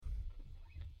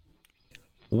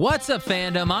What's up,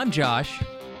 fandom? I'm Josh.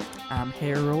 I'm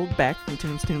Harold, back from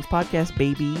Tunes Podcast,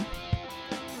 baby.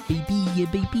 Baby,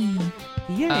 yeah, baby.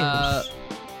 Yes.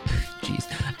 Jeez.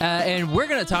 And we're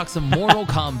going to talk some Mortal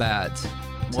Kombat.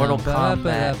 Mortal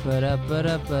Kombat.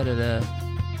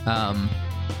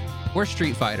 Or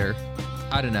Street Fighter.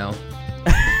 I don't know.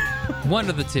 One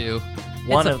of the two.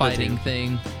 One it's of a the fighting two.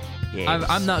 thing. Yes.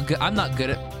 I'm not good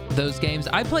at those games.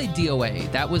 I played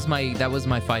DOA. That was my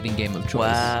fighting game of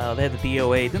choice. Wow, they had the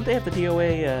DOA. Didn't they have the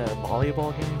DOA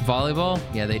volleyball game? Volleyball?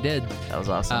 Yeah, they did. That was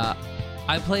awesome.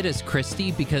 I played as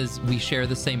Christy because we share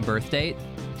the same birth date.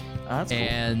 Oh, that's cool.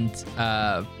 And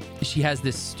she has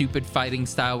this stupid fighting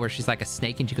style where she's like a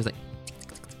snake and she goes like,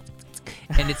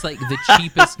 and it's like the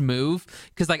cheapest move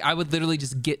because like I would literally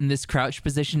just get in this crouch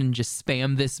position and just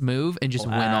spam this move and just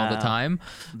win all the time.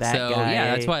 That so guy.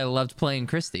 yeah, that's why I loved playing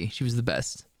Christy. She was the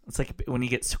best. It's like when you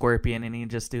get Scorpion and you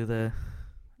just do the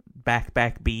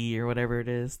back B or whatever it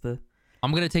is.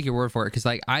 I'm gonna take your word for it because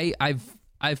like I've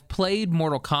played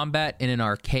Mortal Kombat in an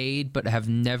arcade, but I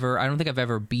don't think I've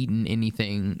ever beaten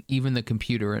anything, even the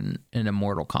computer in a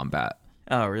Mortal Kombat.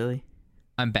 Oh, really?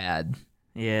 I'm bad.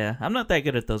 Yeah, I'm not that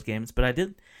good at those games, but I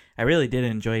really did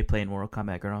enjoy playing Mortal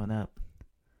Kombat growing up.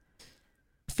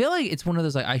 I feel like it's one of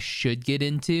those like I should get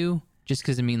into just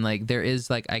because I mean like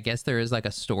I guess there is like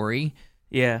a story.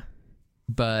 Yeah.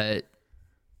 But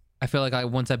I feel like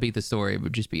once I beat the story, it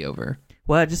would just be over.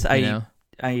 Well, there've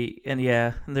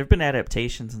been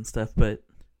adaptations and stuff, but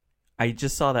I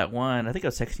just saw that one. I think I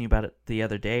was texting you about it the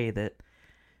other day that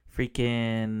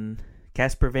freaking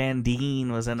Casper Van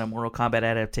Dien was in a Mortal Kombat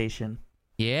adaptation.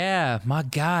 Yeah, my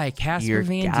guy, Casper Your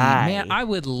Van Dien. guy. Man, I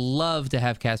would love to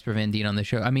have Casper Van Dien on the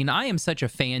show. I mean, I am such a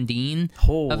fan Dean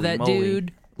Holy of that moly.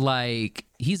 dude. Like,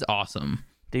 he's awesome.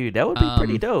 Dude, that would be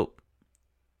pretty dope.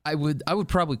 I would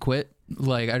probably quit.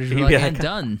 Like, I just be You'd like, be I'm like,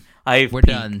 done. We're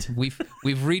done.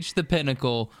 We've reached the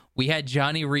pinnacle. We had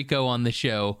Johnny Rico on the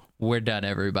show. We're done,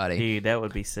 everybody. Dude, that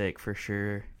would be sick for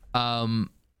sure.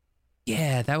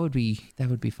 Yeah, that would be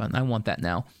fun. I want that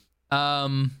now. I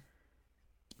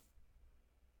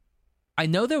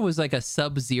know there was like a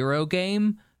Sub-Zero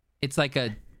game. It's like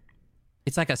a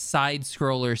side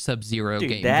scroller Sub-Zero Dude,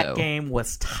 game. that though. game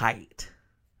was tight.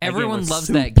 Everyone loves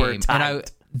that game, and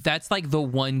that's like the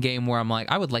one game where I'm like,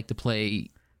 I would like to play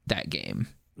that game.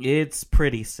 It's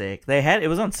pretty sick. It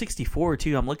was on 64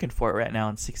 too. I'm looking for it right now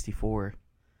on 64.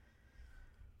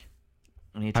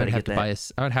 I need to try to get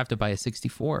that. I would have to buy a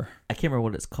 64. I can't remember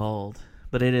what it's called,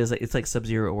 but it's like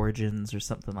Sub-Zero Origins or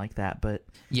something like that. But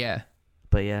yeah,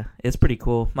 it's pretty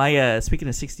cool. My speaking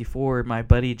of 64, my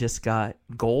buddy just got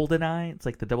GoldenEye. It's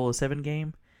like the 007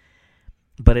 game,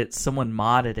 but someone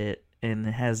modded it and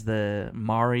it has the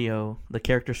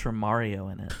characters from Mario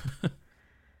in it.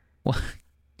 What?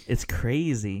 It's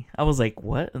crazy. I was like,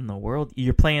 what in the world?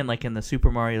 You're playing like in the Super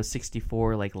Mario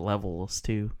 64 like levels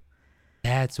too.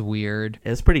 That's weird.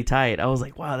 It's pretty tight. I was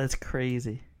like, wow, that's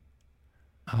crazy.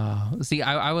 See,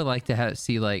 I would like to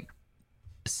see like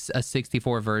a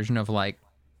 64 version of like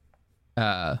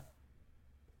Waluigi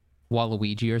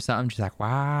or something, just like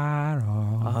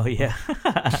wow. Oh yeah.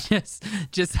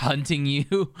 just hunting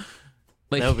you.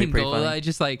 Like that would be in pretty GoldenEye, funny.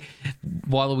 just like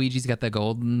Waluigi's got the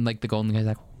golden guy's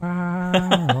like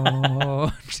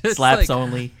wow. Just Slaps like,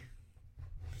 only.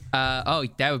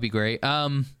 that would be great.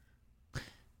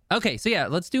 Okay, so yeah,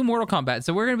 let's do Mortal Kombat.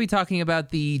 So we're going to be talking about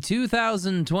the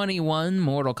 2021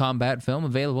 Mortal Kombat film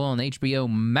available on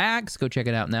HBO Max. Go check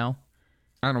it out now.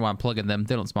 I don't know why I'm plugging them.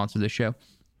 They don't sponsor this show.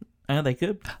 They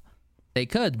could. They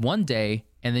could one day,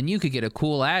 and then you could get a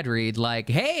cool ad read like,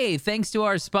 hey, thanks to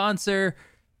our sponsor,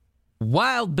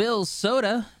 Wild Bill's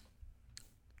Soda.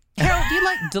 Harold, do you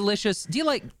like delicious? Do you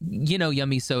like,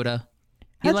 yummy soda?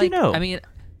 How'd you know?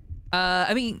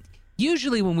 I mean,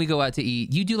 usually when we go out to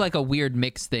eat, you do like a weird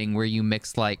mix thing where you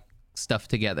mix like stuff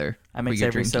together. I mix for your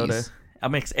every drinkies. soda. I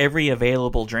mix every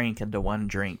available drink into one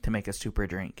drink to make a super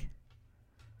drink.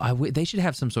 They should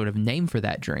have some sort of name for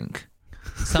that drink.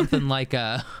 Something like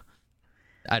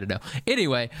I don't know.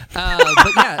 Anyway,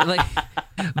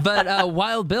 but yeah,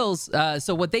 Wild Bill's.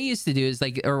 So what they used to do is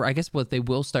or I guess what they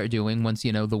will start doing once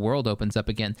the world opens up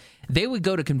again, they would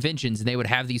go to conventions and they would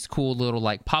have these cool little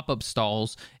like pop-up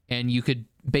stalls, and you could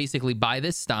basically buy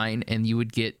this stein and you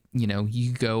would get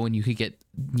you go and you could get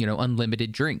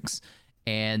unlimited drinks,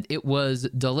 and it was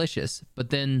delicious.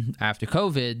 But then after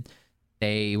COVID,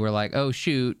 they were like, oh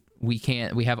shoot, we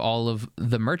have all of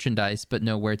the merchandise, but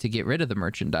nowhere to get rid of the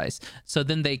merchandise. So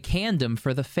then they canned them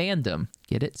for the fandom.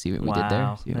 Get it? See what we did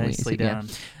there? See what nicely done.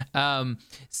 Yeah.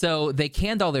 So they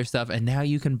canned all their stuff, and now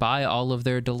you can buy all of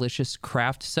their delicious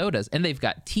craft sodas. And they've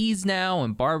got teas now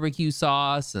and barbecue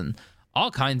sauce and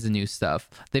all kinds of new stuff.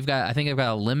 I think they've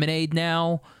got a lemonade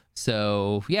now.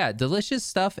 So yeah, delicious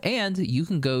stuff. And you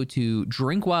can go to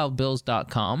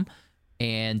drinkwildbills.com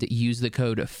and use the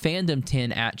code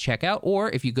Fandom10 at checkout.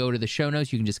 Or if you go to the show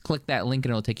notes, you can just click that link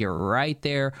and it'll take you right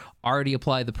there. Already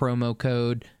apply the promo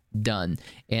code. Done.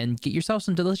 And get yourself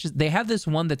some delicious. They have this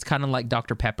one that's kind of like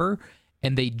Dr. Pepper,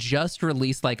 and they just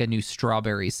released like a new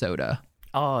strawberry soda.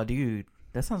 Oh, dude,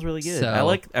 that sounds really good.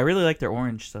 I really like their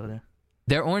orange soda.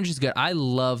 Their orange is good. I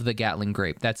love the Gatling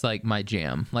grape. That's like my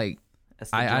jam. Like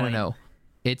I don't know.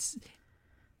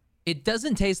 It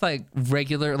doesn't taste like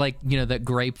regular, like, you know, that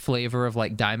grape flavor of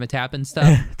like Dimetapp and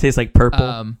stuff. It tastes like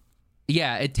purple.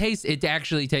 Yeah, it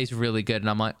actually tastes really good, and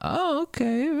I'm like, oh,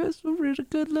 okay, that's really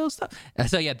good little stuff.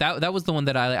 So yeah, that was the one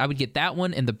that I would get, that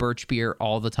one and the birch beer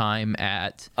all the time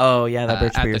at. Oh yeah, that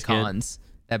birch beer at the cons. Good.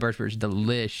 That birch beer is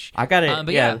delish. I got it.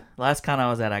 But yeah, last con I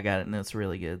was at, I got it, and it's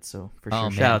really good. So for sure,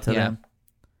 shout out to them.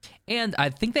 And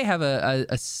I think they have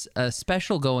a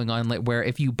special going on, like, where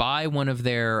if you buy one of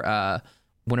their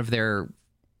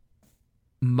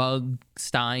mug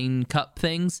Stein cup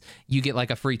things, you get like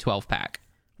a free 12-pack.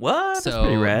 What? So that's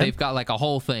pretty rad. They've got like a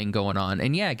whole thing going on.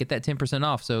 And yeah, get that 10%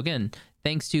 off. So again,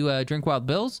 thanks to Drink Wild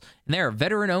Bills. And they're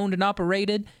veteran owned and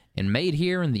operated and made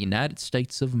here in the United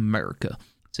States of America.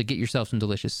 So get yourself some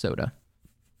delicious soda.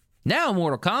 Now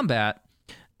Mortal Kombat.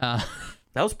 That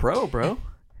was pro, bro.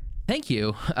 Thank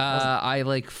you. I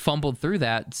like fumbled through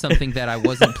that, something that I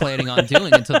wasn't planning on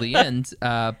doing until the end.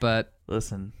 But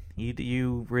listen,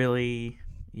 you really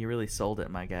sold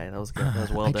it, my guy. That was good. That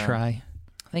was well done. I try.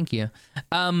 Thank you.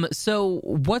 So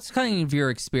what's kind of your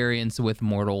experience with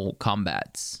Mortal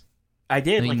Kombat? I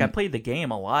played the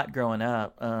game a lot growing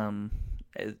up.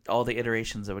 All the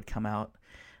iterations that would come out.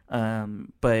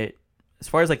 But as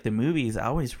far as like the movies, I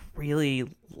always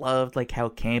really loved like how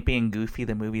campy and goofy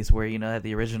the movies were. You know,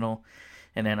 the original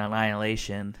and then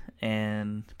Annihilation,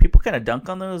 and people kind of dunk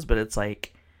on those, but it's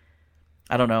like,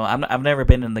 I don't know. I've never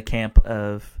been in the camp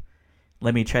of,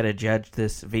 let me try to judge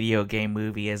this video game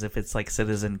movie as if it's like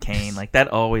Citizen Kane. Like, that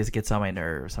always gets on my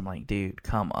nerves. I'm like, dude,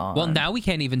 come on. Well, now we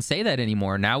can't even say that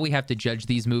anymore. Now we have to judge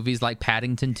these movies like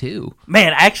Paddington 2.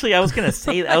 Man, actually, I was going to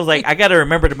say that. I was like, I got to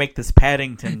remember to make this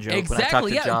Paddington joke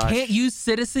exactly, when I talk to Josh. Can't use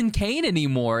Citizen Kane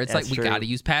anymore. It's That's like, we got to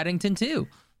use Paddington 2.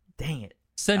 Dang it.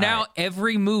 So now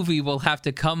every movie will have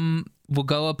to will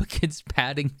go up against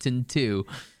Paddington 2.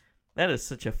 That is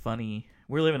such a funny...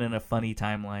 We're living in a funny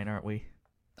timeline, aren't we?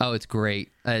 Oh, it's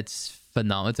great. It's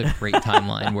phenomenal. It's a great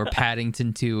timeline where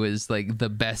Paddington 2 is like the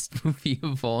best movie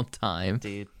of all time.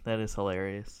 Dude, that is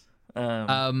hilarious.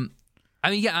 I mean,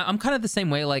 yeah, I'm kind of the same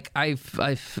way. Like, I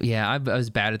was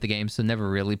bad at the game, so never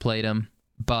really played them.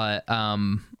 But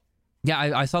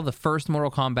yeah, I saw the first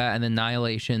Mortal Kombat and then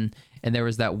Annihilation, and there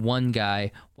was that one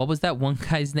guy. What was that one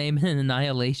guy's name in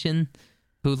Annihilation?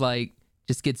 Who like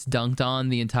just gets dunked on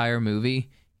the entire movie.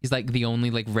 He's like the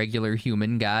only like regular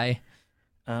human guy.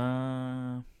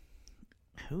 Who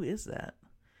is that?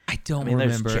 I don't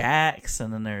remember. There's Jax,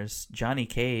 and then there's Johnny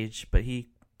Cage, but he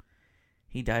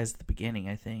dies at the beginning,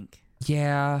 I think.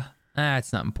 Yeah,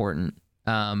 it's not important.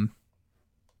 But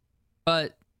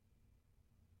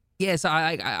yeah, so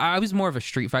I was more of a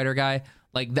Street Fighter guy.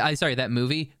 Like, that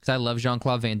movie, because I love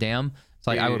Jean-Claude Van Damme. So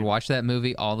like, I would watch that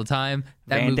movie all the time.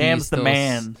 That Van Damme's the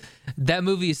man. That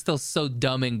movie is still so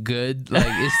dumb and good. Like,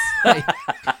 it's like,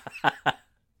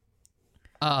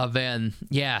 oh man,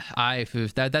 yeah.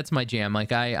 That's my jam.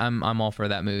 Like, I'm all for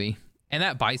that movie. And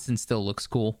that Bison still looks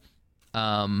cool.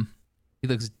 He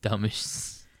looks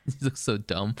dumbish. He looks so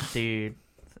dumb, dude.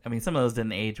 I mean, some of those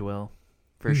didn't age well,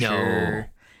 for sure.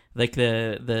 Like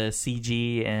the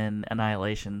CG and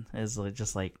Annihilation is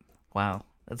just like, wow.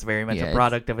 That's very much a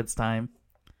product of its time.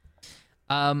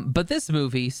 But this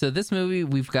movie,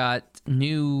 we've got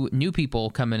new people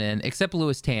coming in, except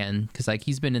Louis Tan, because like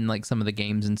he's been in like some of the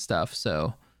games and stuff.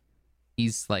 So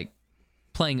he's like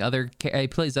he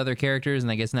plays other characters,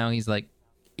 and I guess now he's like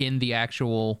in the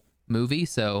actual movie.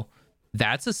 So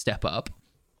that's a step up.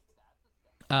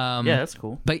 Yeah, that's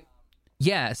cool. But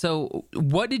yeah, so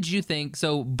what did you think?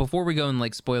 So before we go in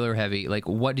like spoiler heavy, like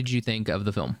what did you think of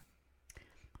the film?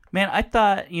 Man, I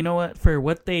thought, you know what, for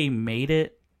what they made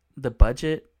it, the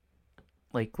budget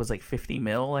like was like 50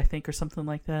 mil, I think, or something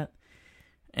like that.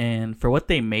 And for what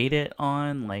they made it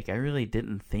on, like, I really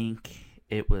didn't think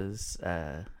it was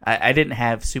I didn't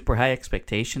have super high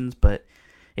expectations, but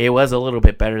it was a little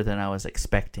bit better than I was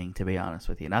expecting, to be honest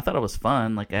with you. And I thought it was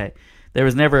fun. Like, there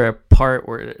was never a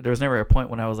point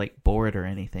when I was like bored or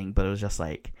anything, but it was just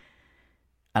like,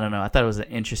 I don't know. I thought it was an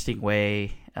interesting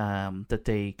way that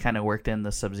they kind of worked in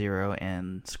the Sub-Zero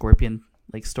and Scorpion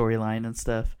like storyline and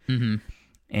stuff. Mm-hmm.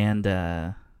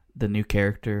 And the new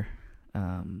character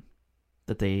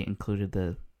that they included.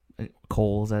 The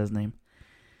Cole, is that his name?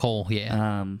 Cole,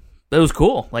 yeah. It was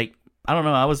cool. Like, I don't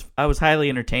know, I was highly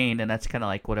entertained, and that's kind of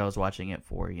like what I was watching it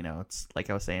for. You know, it's like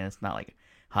I was saying, it's not like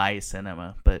high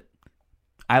cinema, but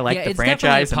I liked the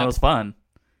franchise and it was fun.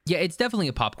 Yeah, it's definitely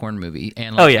a popcorn movie,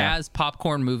 and like, as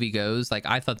popcorn movie goes, like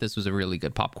I thought this was a really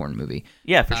good popcorn movie.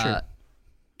 Yeah, for sure.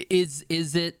 Is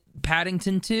it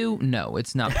Paddington 2? No,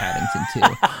 it's not Paddington 2.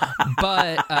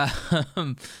 But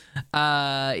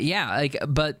I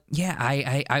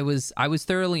was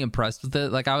thoroughly impressed with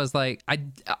it. Like I was like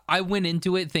I went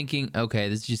into it thinking, okay,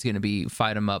 this is just gonna be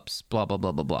fight 'em ups, blah blah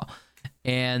blah blah blah.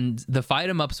 And the fight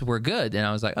 'em ups were good, and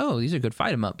I was like, oh, these are good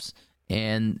fight 'em ups.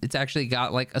 And it's actually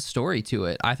got like a story to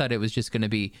it. I thought it was just going to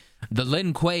be the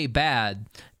Lin Kuei bad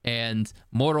and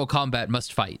Mortal Kombat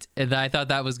must fight. And I thought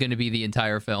that was going to be the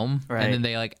entire film. Right. And then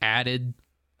they like added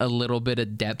a little bit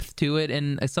of depth to it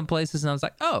in some places. And I was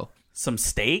like, oh. Some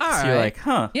stakes? Right. You're like,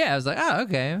 huh. Yeah, I was like, oh,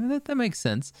 okay. That makes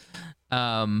sense.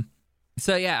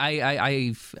 So yeah,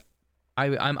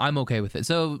 I'm okay with it.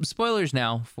 So spoilers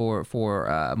now for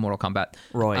Mortal Kombat.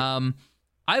 Right.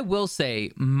 I will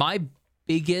say my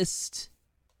biggest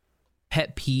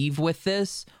pet peeve with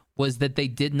this was that they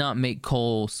did not make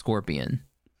Cole Scorpion.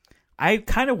 I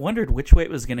kind of wondered which way it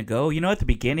was going to go. You know, at the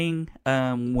beginning,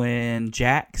 when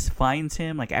Jax finds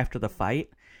him, like after the fight,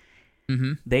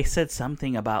 they said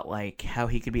something about like how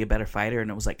he could be a better fighter, and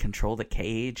it was like control the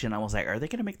cage. And I was like, are they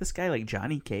going to make this guy like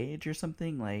Johnny Cage or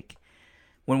something? Like,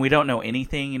 when we don't know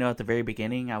anything, you know, at the very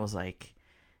beginning, I was like,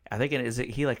 I think is it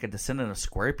he like a descendant of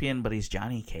Scorpion, but he's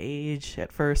Johnny Cage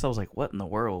at first. I was like, what in the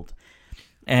world?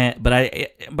 But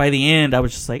by the end, I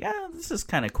was just like, this is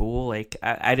kind of cool. Like,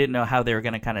 I didn't know how they were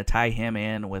going to kind of tie him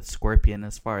in with Scorpion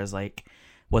as far as like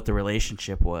what the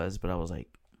relationship was, but I was like,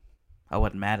 I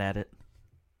wasn't mad at it.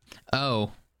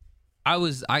 Oh,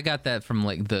 I got that from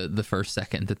like the first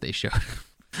second that they showed.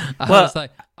 I was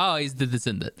like, oh, he's the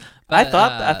descendant. But,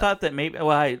 I thought that maybe.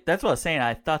 Well, that's what I was saying.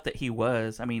 I thought that he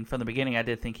was. I mean, from the beginning, I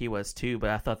did think he was too.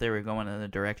 But I thought they were going in the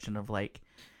direction of like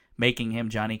making him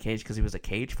Johnny Cage because he was a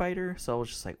cage fighter. So I was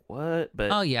just like, what?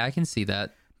 But oh yeah, I can see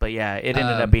that. But yeah, it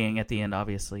ended up being at the end,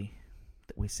 obviously,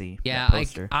 that we see. Yeah, like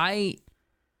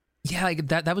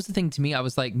that was the thing to me. I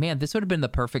was like, man, this would have been the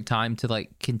perfect time to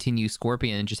like continue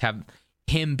Scorpion and just have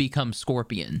him become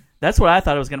Scorpion. That's what I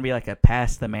thought it was going to be, like a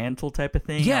pass the mantle type of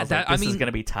thing. Yeah, this is going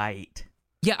to be tight.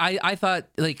 Yeah, I thought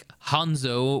like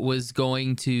Hanzo was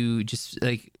going to just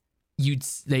like you'd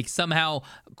like somehow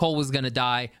Cole was going to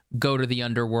die, go to the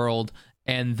underworld,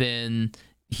 and then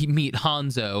he meet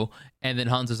Hanzo, and then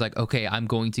Hanzo's like, okay, I'm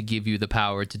going to give you the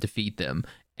power to defeat them.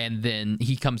 And then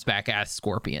he comes back as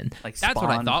Scorpion. Like that's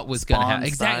what I thought was going to happen.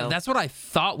 Exactly. That's what I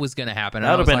thought was going to happen.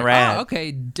 That would have been like, rad. Oh,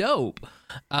 okay, dope.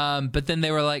 But then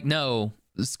they were like, no,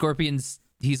 Scorpion's,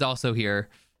 he's also here.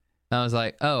 And I was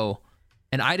like, oh.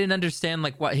 And I didn't understand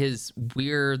like what his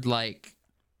weird, like,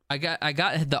 I got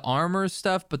the armor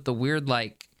stuff, but the weird,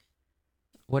 like,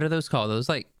 what are those called? Those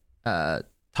like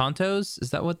tontos? Is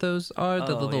that what those are?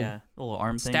 The little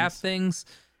arm staff things.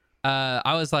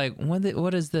 I was like,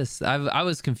 what is this? I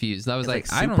was confused. I was like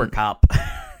Super Cop.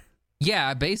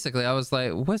 Yeah, basically, I was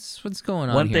like, what's going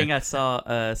on? One here? thing I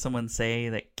saw someone say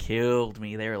that killed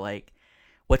me. They were like,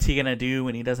 what's he gonna do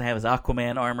when he doesn't have his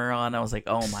Aquaman armor on? I was like,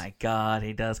 oh my god,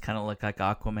 he does kind of look like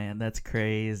Aquaman. That's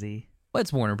crazy. Well,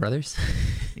 it's Warner Brothers.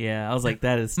 Yeah, I was like,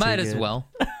 that is might too as good. well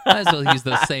use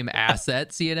those same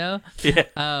assets, you know?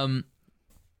 Yeah.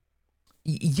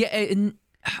 Yeah, and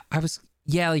I was.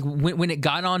 Yeah, like when it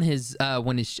got on his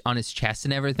on his chest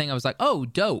and everything, I was like, "Oh,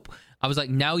 dope!" I was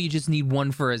like, "Now you just need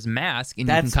one for his mask, and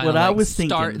that's you can kind of like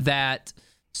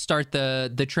start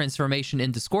the transformation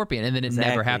into Scorpion." And then it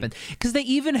never happened because they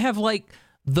even have like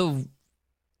the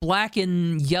black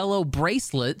and yellow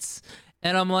bracelets,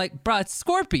 and I'm like, "Bro, it's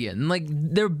Scorpion!" Like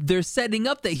they're setting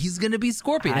up that he's gonna be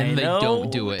Scorpion, and they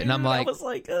don't do it, dude, and I'm like, I was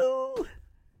like, oh.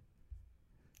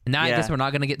 Now I guess we're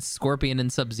not gonna get Scorpion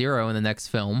and Sub-Zero in the next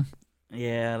film.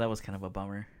 Yeah, that was kind of a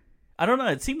bummer. I don't know.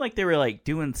 It seemed like they were like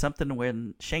doing something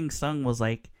when Shang Tsung was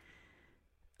like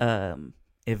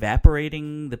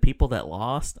evaporating the people that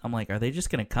lost. I'm like, are they just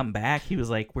going to come back? He was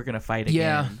like, we're going to fight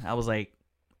again. Yeah. I was like,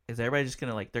 is everybody just going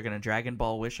to like, they're going to Dragon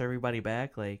Ball wish everybody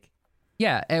back? Like,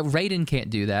 yeah, Raiden can't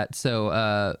do that.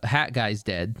 So Hat Guy's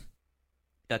dead.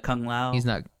 Kung Lao. He's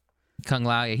not Kung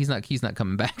Lao. Yeah, he's not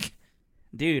coming back.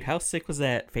 Dude, how sick was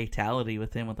that fatality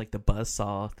with him with like the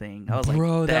buzzsaw thing? I was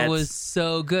Bro, like, that was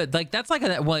so good. Like that's like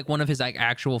one of his like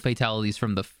actual fatalities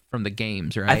from the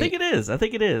games, right? I think it is. I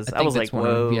was like,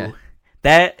 whoa. Yeah.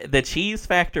 That the cheese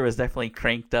factor was definitely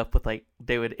cranked up with like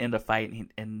they would end a fight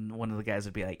and one of the guys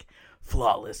would be like,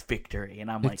 flawless victory,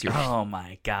 and I'm Victory. like, oh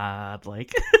my god,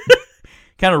 like,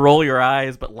 kind of roll your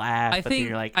eyes but laugh. I think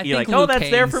you're like, Luke oh, that's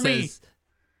Cage there for me.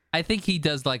 I think he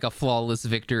does like a flawless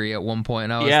victory at one point,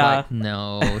 and I was Yeah. like,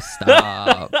 no,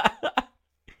 stop.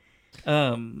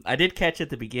 I did catch at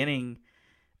the beginning,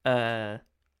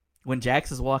 when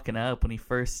Jax is walking up, when he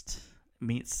first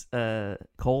meets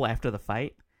Cole after the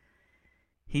fight.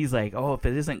 He's like, oh, if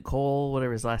it isn't Cole,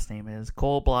 whatever his last name is,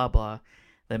 Cole blah blah,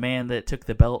 the man that took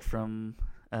the belt from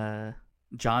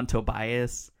John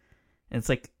Tobias. And it's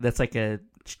like, that's like a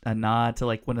nod to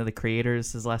like one of the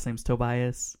creators. His last name's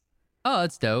Tobias. Oh,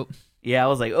 that's dope. Yeah, I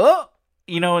was like, oh,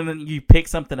 you know, and then you pick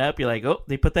something up, you're like, oh,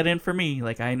 they put that in for me.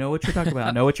 Like, I know what you're talking about.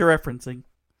 I know what you're referencing.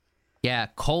 Yeah,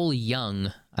 Cole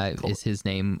Young is his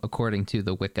name according to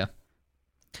the Wicca.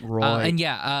 Right. And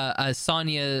yeah,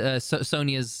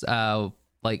 Sonya's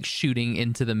like shooting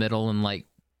into the middle and like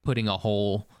putting a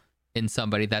hole in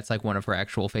somebody. That's like one of her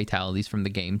actual fatalities from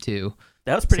the game too.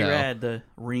 That was pretty rad. The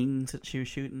rings that she was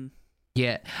shooting.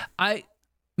 Yeah, I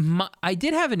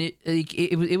did have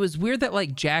it was weird that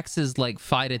like Jax's like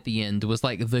fight at the end was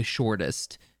like the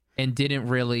shortest and didn't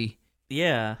really.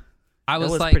 Yeah. I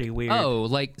was like, pretty weird. Oh,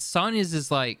 like Sonya's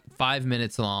is like 5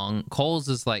 minutes long, Cole's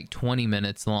is like 20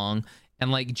 minutes long,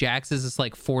 and like Jax's is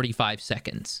like 45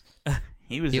 seconds.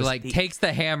 He takes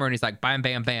the hammer and he's like bam,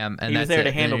 bam, bam, and he was there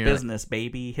to handle business,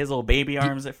 baby. His little baby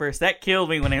arms at first, that killed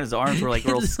me when his arms were like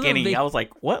real skinny. I was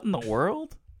like, what in the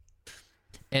world?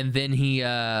 And then he,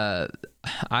 I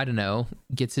don't know,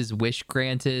 gets his wish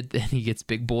granted, and he gets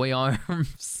big boy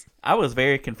arms. I was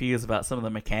very confused about some of the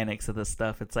mechanics of this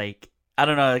stuff. It's like, I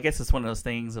don't know, I guess it's one of those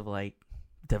things of like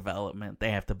development.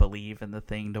 They have to believe in the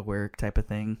thing to work type of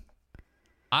thing.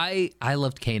 I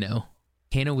loved Kano.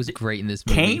 Kano was great in this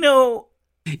movie. Kano,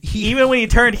 even when he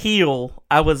turned heel,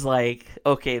 I was like,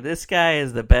 okay, this guy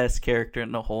is the best character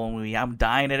in the whole movie. I'm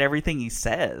dying at everything he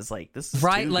says. Like, this is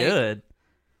too good.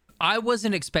 I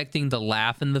wasn't expecting to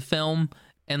laugh in the film,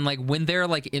 and like when they're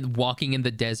like walking in the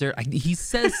desert, he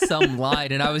says some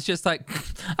line, and I was just like,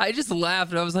 I just laughed,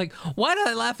 and I was like, why did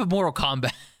I laugh at Mortal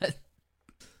Kombat?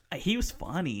 He was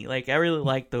funny. Like, I really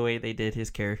liked the way they did his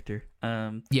character.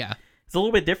 Yeah, it's a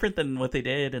little bit different than what they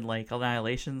did in like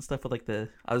Annihilation and stuff with like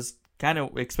I was kind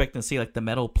of expecting to see like the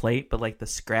metal plate, but like the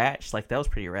scratch, like that was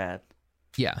pretty rad.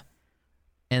 Yeah,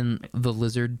 and the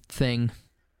lizard thing.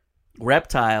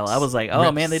 Reptile. I was like,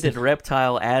 oh man, they did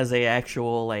Reptile as a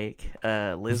actual like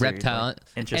lizard. Reptile. Like,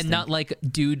 interesting. And not like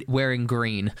dude wearing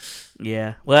green.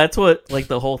 Yeah. Well, that's what like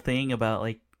the whole thing about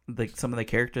like some of the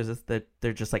characters is that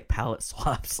they're just like palette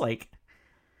swaps. Like,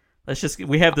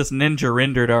 we have this ninja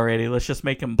rendered already. Let's just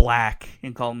make him black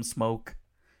and call him Smoke.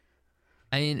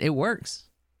 I mean, it works.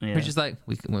 Yeah. We're just like,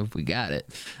 we got it.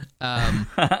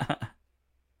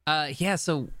 Yeah,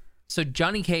 so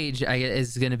Johnny Cage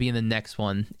is going to be in the next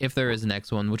one, if there is a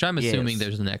next one, which I'm assuming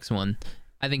there's a next one.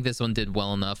 I think this one did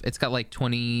well enough. It's got like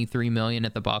 23 million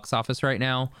at the box office right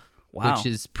now, which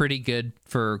is pretty good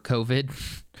for COVID.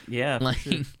 Yeah, like,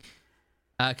 for sure.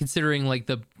 Considering like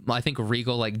I think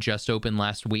Regal like just opened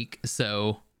last week,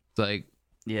 so it's like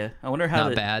I wonder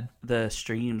how bad. The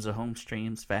home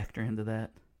streams factor into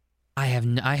that. I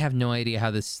have no idea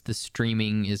how the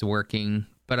streaming is working,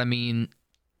 but I mean,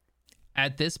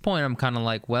 at this point, I'm kind of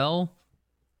like, well,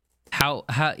 how?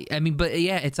 I mean, but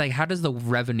yeah, it's like, how does the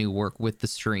revenue work with the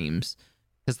streams?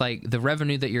 Because like the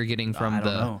revenue that you're getting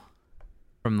from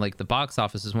from like the box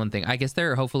office is one thing. I guess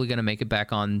they're hopefully going to make it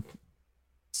back on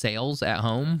sales at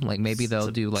home. Like maybe they'll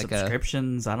do like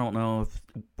subscriptions. I don't know if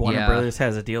Warner Brothers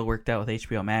has a deal worked out with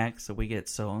HBO Max, so we get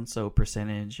so and so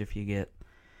percentage if you get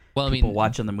people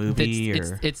watching the movie.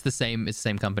 It's the same. It's the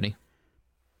same company.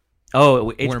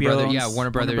 Oh, HBO.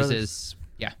 Warner Brothers is.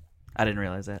 I didn't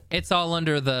realize that. It's all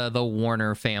under the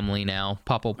Warner family now.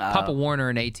 Papa Warner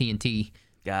and AT&T.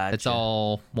 Gotcha. It's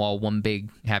all one big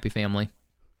happy family.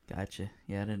 Gotcha.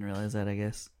 Yeah, I didn't realize that. I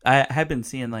guess I have been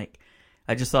seeing like,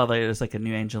 I just saw that there's like a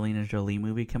new Angelina Jolie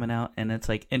movie coming out, and it's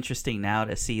like interesting now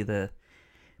to see the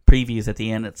previews at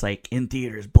the end. It's like in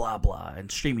theaters, blah blah,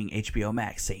 and streaming HBO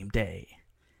Max same day.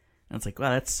 And it's like,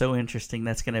 wow, that's so interesting.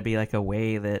 That's gonna be like a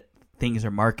way that things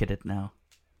are marketed now.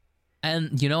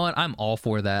 And you know what? I'm all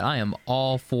for that. I am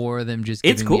all for them just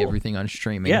giving me everything on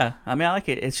streaming. Yeah, I mean, I like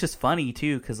it. It's just funny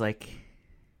too, because like,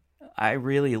 I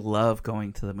really love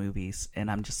going to the movies,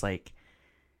 and I'm just like,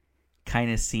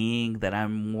 kind of seeing that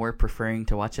I'm more preferring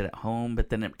to watch it at home. But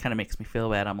then it kind of makes me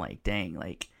feel bad. I'm like, dang,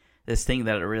 like this thing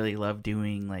that I really love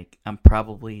doing, like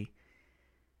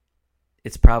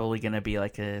it's probably going to be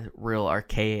like a real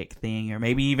archaic thing, or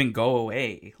maybe even go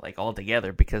away like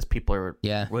altogether because people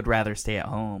would rather stay at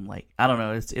home. Like, I don't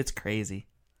know. It's crazy.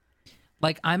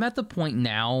 Like, I'm at the point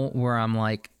now where I'm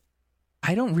like,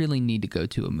 I don't really need to go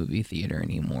to a movie theater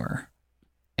anymore.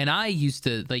 And I used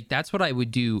to, like, that's what I would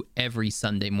do every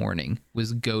Sunday morning,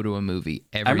 was go to a movie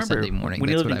every Sunday morning. When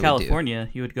you lived in California,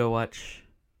 you would go watch.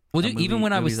 Well, dude, even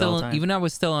when I was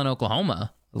still in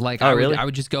Oklahoma, like, I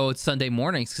would just go Sunday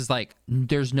mornings, because, like,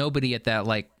 there's nobody at that,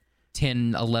 like,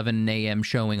 10, 11 a.m.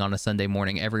 showing on a Sunday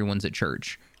morning. Everyone's at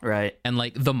church. Right. And,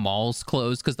 like, the mall's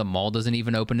closed because the mall doesn't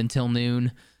even open until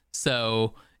noon.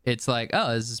 So it's like,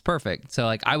 oh, this is perfect. So,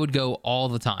 like, I would go all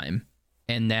the time.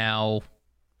 And now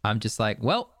I'm just like,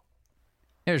 well,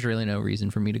 there's really no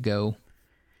reason for me to go.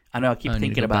 I know. I keep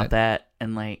thinking about that.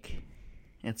 And, like,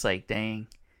 it's like, dang.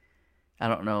 I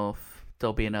don't know if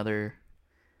there'll be another.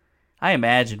 I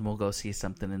imagine we'll go see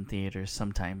something in theaters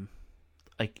sometime,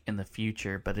 like, in the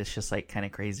future. But it's just, like, kind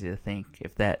of crazy to think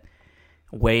if that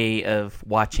way of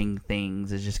watching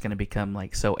things is just going to become,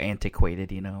 like, so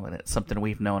antiquated, you know, and it's something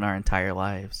we've known our entire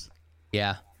lives.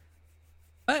 Yeah.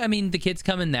 I mean, the kids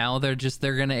coming now, they're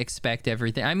going to expect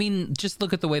everything. I mean, just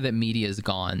look at the way that media's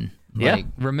gone. Like,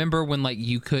 remember when, like,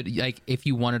 you could, like, if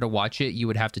you wanted to watch it, you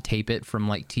would have to tape it from,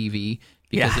 like, TV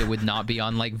because it would not be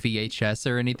on, like, VHS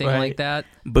or anything like that.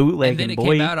 Bootleg, and then it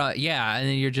came out on, and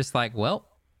then you're just like, well,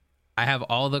 I have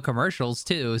all the commercials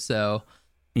too, so.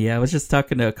 Yeah, I was just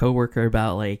talking to a coworker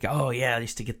about, like, oh yeah, I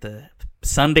used to get the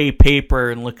Sunday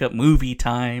paper and look up movie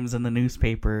times in the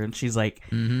newspaper, and she's like,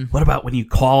 what about when you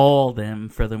call them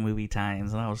for the movie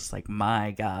times? And I was just like,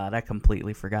 my God, I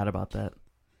completely forgot about that.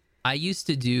 I used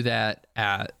to do that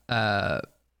at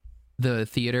the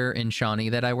theater in Shawnee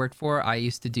that I worked for. I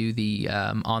used to do the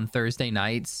on Thursday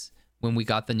nights when we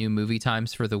got the new movie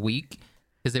times for the week,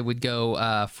 because it would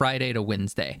go Friday to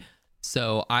Wednesday.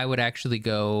 So I would actually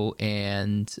go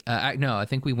and I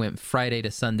think we went Friday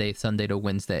to Sunday, Sunday to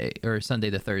Wednesday, or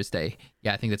Sunday to Thursday.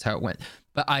 Yeah, I think that's how it went.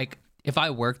 But if I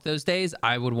worked those days,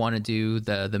 I would want to do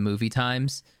the movie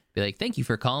times. Be like, thank you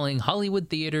for calling Hollywood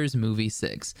Theaters Movie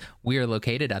 6. We are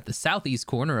located at the southeast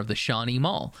corner of the Shawnee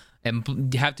Mall,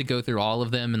 and have to go through all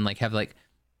of them and, like, have, like,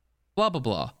 blah blah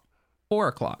blah, 4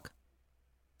 o'clock,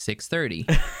 6:30,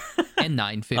 and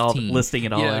 9:15. Listing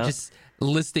it all out. Just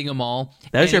listing them all.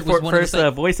 That was your first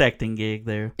voice acting gig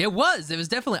there. It was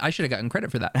definitely, I should have gotten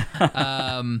credit for that.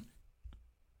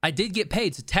 I did get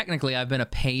paid, so technically I've been a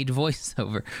paid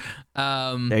voiceover.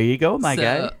 There you go, my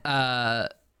guy.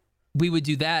 We would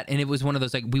do that, and it was one of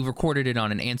those, like, we recorded it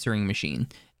on an answering machine,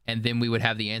 and then we would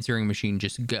have the answering machine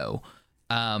just go.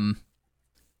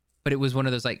 But it was one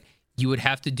of those, like, you would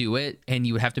have to do it, and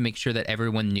you would have to make sure that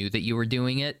everyone knew that you were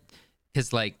doing it,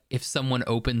 because, like, if someone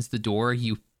opens the door,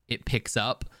 it picks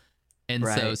up. And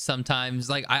so sometimes,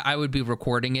 like, I would be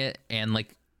recording it, and,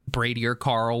 like, Brady or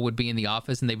Carl would be in the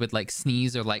office, and they would, like,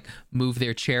 sneeze or, like, move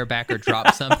their chair back or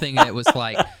drop something, and it was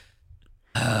like,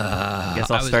 I guess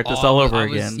I'll start this all over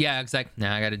again. Yeah, exactly.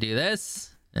 Now I got to do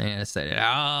this. I got to start it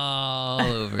all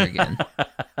over again.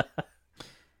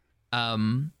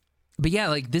 But yeah,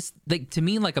 like, this, like, to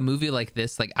me, like, a movie like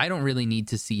this, like, I don't really need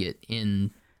to see it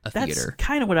in a theater. That's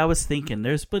kind of what I was thinking.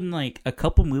 There's been, like, a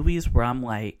couple movies where I'm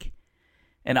like,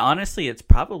 and honestly, it's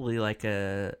probably like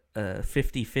a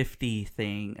 50-50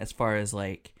 thing as far as,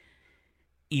 like,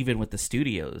 even with the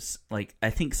studios. Like, I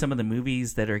think some of the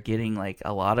movies that are getting, like,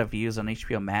 a lot of views on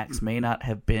HBO Max may not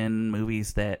have been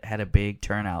movies that had a big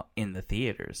turnout in the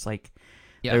theaters. Like,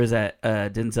 there was that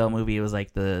Denzel movie. It was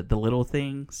like the Little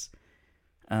Things.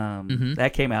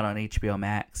 That came out on HBO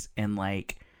Max, and,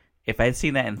 like, if I'd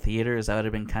seen that in theaters, I would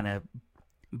have been kind of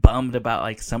bummed about,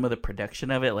 like, some of the production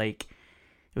of it. Like,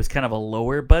 it was kind of a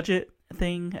lower budget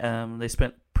thing. They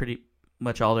spent pretty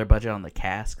much all their budget on the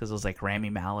cast, because it was, like, Rami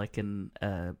Malek and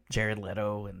Jared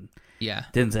Leto and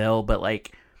Denzel. But,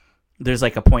 like, there's,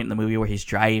 like, a point in the movie where he's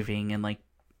driving, and, like,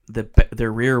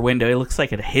 the rear window, it looks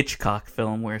like a Hitchcock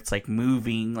film where it's, like,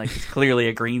 moving, like, it's clearly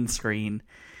a green screen.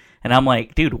 And I'm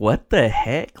like, dude, what the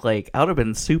heck? Like, I would have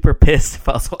been super pissed if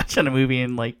I was watching a movie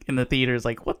in the theaters.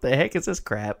 Like, what the heck is this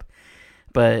crap?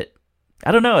 But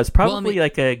I don't know. It's probably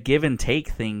like a give and take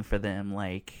thing for them.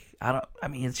 Like,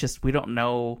 it's just, we don't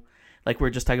know. Like we were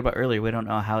just talking about earlier, we don't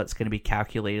know how it's going to be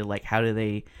calculated. Like, how do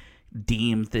they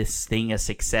deem this thing a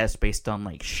success based on,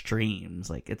 like, streams?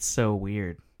 Like, it's so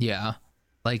weird. Yeah.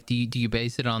 Like, do you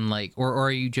base it on, like, or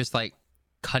are you just, like,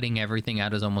 cutting everything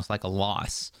out as almost like a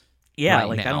loss? Yeah, right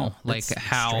like, now. I don't. Like,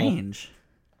 how strange.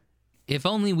 If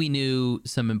only we knew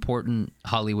some important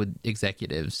Hollywood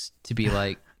executives to be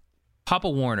like, Papa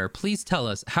Warner, please tell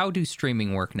us, how do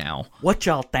streaming work now? What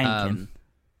y'all thinking?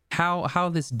 How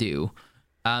this do?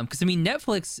 Because, I mean,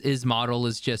 Netflix's model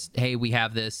is just, hey, we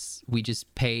have this, we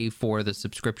just pay for the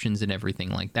subscriptions and everything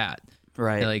like that.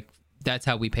 Right. Like, that's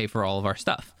how we pay for all of our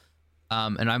stuff.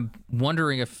 And I'm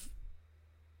wondering if,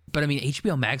 but I mean,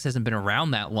 HBO Max hasn't been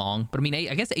around that long. But I mean,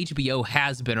 I guess HBO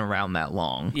has been around that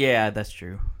long. Yeah, that's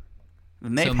true.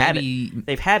 And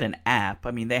they've had an app.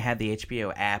 I mean, they had the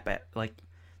HBO app at like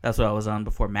that's what I was on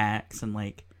before Max, and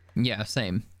like yeah,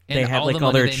 same. And they had like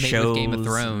all their shows. Game of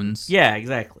Thrones. Yeah,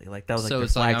 exactly. Like that was like so their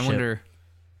it's flagship. like I wonder.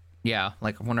 Yeah,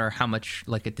 like I wonder how much.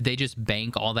 Like, did they just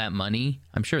bank all that money?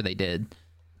 I'm sure they did.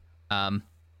 But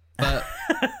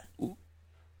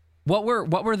what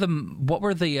were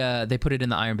the they put it in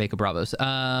the Iron Bacon Bravos.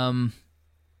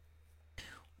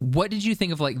 What did you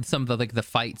think of like some of the like the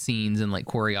fight scenes and like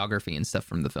choreography and stuff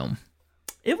from the film?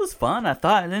 It was fun, I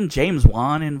thought. And then James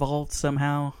Wan involved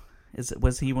somehow.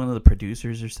 Was he one of the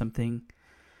producers or something?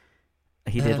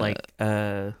 He did like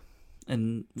and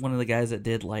one of the guys that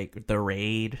did like The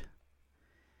Raid.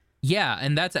 Yeah,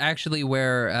 and that's actually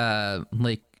where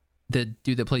like the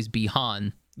dude that plays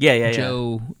Bi-Han.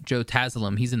 Joe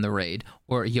Taslim, he's in The Raid,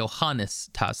 or Johannes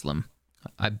Taslim.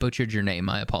 I butchered your name.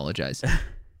 I apologize.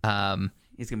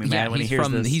 He's gonna be mad when he hears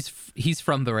this. He's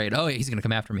from The Raid. Oh yeah, he's gonna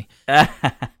come after me.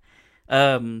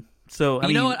 So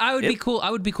you know what? I would be cool.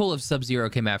 I would be cool if Sub-Zero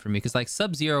came after me because like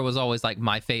Sub-Zero was always like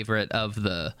my favorite of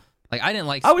the. Like I didn't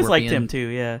like. Scorpion. I always liked him too.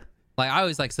 Yeah. Like I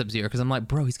always like Sub-Zero because I'm like,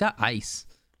 bro, he's got ice.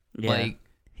 Yeah. Like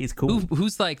he's cool.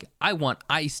 Who's like, I want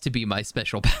ice to be my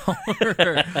special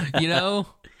power. You know.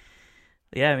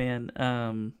 Yeah, man.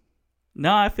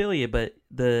 No, I feel you, but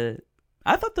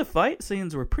I thought the fight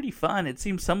scenes were pretty fun. It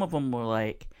seemed some of them were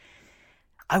like,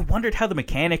 I wondered how the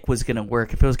mechanic was gonna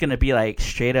work. If it was gonna be like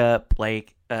straight up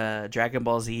like Dragon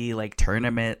Ball Z like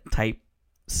tournament type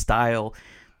style.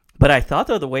 But I thought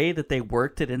though the way that they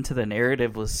worked it into the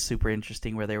narrative was super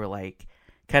interesting, where they were like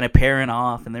kind of pairing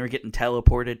off and they were getting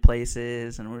teleported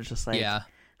places, and it was just like,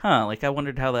 like I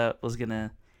wondered how that was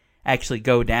gonna actually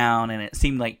go down. And it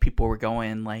seemed like people were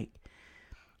going like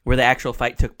where the actual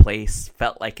fight took place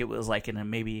felt like it was like in a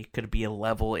maybe could be a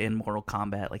level in Mortal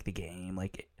Kombat, like the game,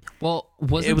 like. Well,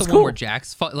 wasn't the one where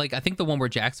Jax fought? Like, I think the one where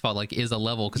Jax fought like is a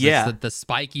level because it's the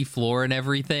spiky floor and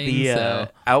everything.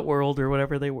 The Outworld or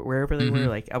whatever wherever they were.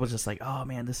 Like, I was just like, oh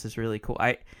man, this is really cool.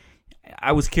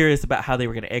 I was curious about how they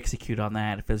were going to execute on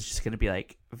that. If it was just going to be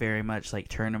like very much like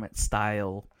tournament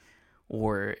style,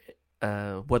 or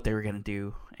what they were going to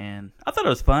do. And I thought it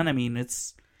was fun. I mean,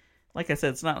 it's like I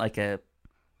said, it's not like a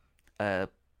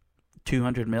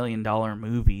 $200 million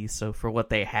movie. So for what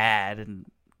they had and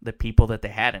the people that they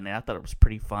had in it, I thought it was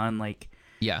pretty fun. Like,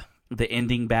 yeah, the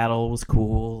ending battle was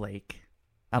cool. Like,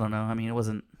 I don't know. I mean,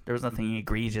 there was nothing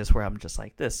egregious where I'm just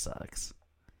like, this sucks.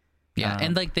 Yeah,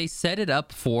 and like they set it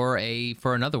up for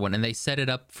another one, and they set it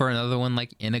up for another one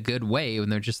like in a good way.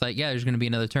 And they're just like, yeah, there's going to be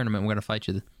another tournament. We're going to fight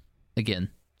you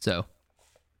again. So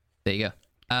there you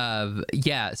go.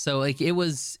 Yeah. So like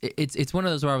it's one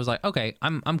of those where I was like, okay,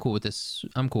 I'm cool with this.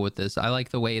 I'm cool with this. I like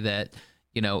the way that.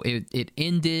 You know, it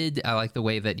ended. I like the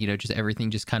way that, you know, just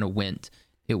everything just kind of went.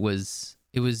 It was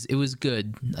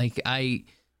good. Like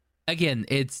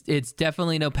it's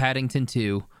definitely no Paddington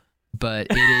 2, but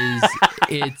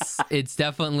it's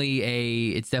definitely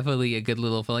a good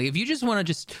little feeling. If you just want to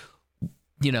just,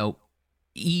 you know,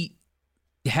 eat,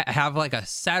 have like a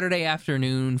Saturday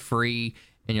afternoon free,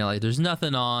 and you're like, there's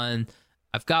nothing on,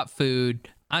 I've got food,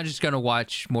 I'm just gonna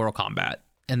watch Mortal Kombat,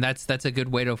 and that's a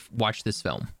good way to watch this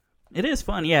film. It is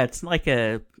fun, yeah. It's like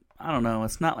I don't know.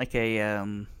 It's not like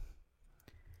a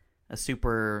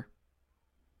super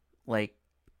like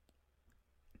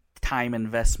time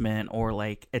investment or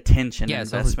like attention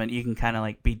investment. You can kind of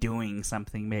like be doing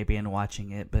something maybe and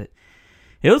watching it, but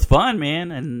it was fun,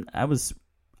 man. And I was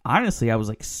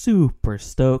like super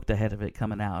stoked ahead of it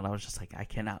coming out. I was just like, I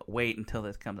cannot wait until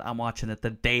this comes. I'm watching it the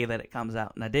day that it comes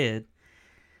out, and I did.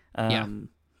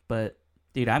 But.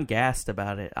 Dude, I'm gassed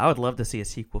about it. I would love to see a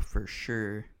sequel for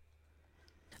sure.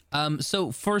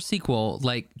 So for a sequel,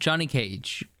 like Johnny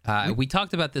Cage, we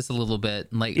talked about this a little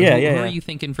bit. Like, who are you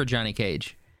thinking for Johnny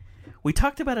Cage? We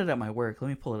talked about it at my work. Let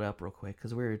me pull it up real quick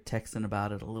because we were texting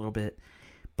about it a little bit.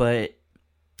 But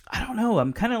I don't know.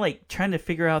 I'm kind of like trying to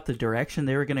figure out the direction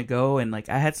they were going to go. And like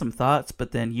I had some thoughts,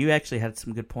 but then you actually had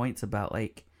some good points about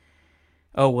like,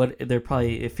 oh, what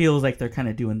it feels like they're kind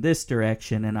of doing this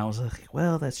direction, and I was like,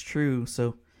 well, that's true.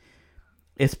 So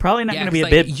it's probably not going to be a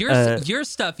bit. Your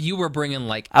stuff, you were bringing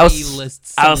like A-list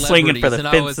celebrities, I was swinging for the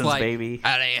fences, like, baby.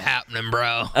 That ain't happening,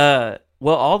 bro.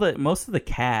 Well, most of the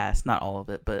cast, not all of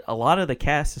it, but a lot of the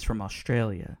cast is from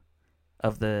Australia,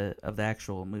 of the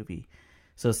actual movie.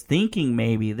 So I was thinking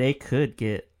maybe they could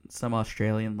get some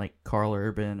Australian like Carl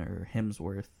Urban or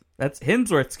Hemsworth.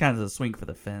 Hemsworth's kind of a swing for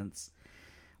the fence,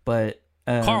 but.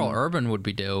 Carl Urban would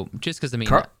be dope, just because, I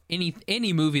mean,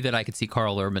 any movie that I could see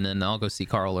Carl Urban in, I'll go see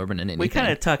Carl Urban in anything. We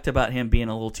kind of talked about him being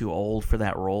a little too old for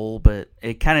that role, but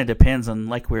it kind of depends on,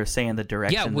 like we were saying, the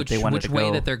direction that they wanted to go. Which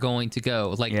way that they're going to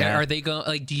go. Like, are they going,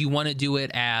 like, do you want to do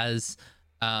it as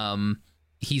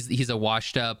he's a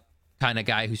washed up kind of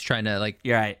guy who's trying to, like,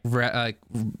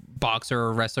 boxer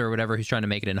or wrestler or whatever, who's trying to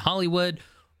make it in Hollywood?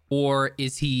 Or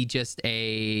is he just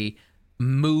a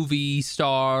movie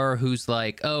star who's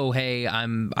like, oh, hey,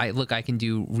 I can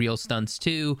do real stunts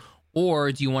too?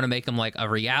 Or do you want to make him like a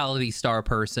reality star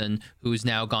person who's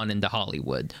now gone into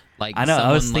Hollywood? Like, I know,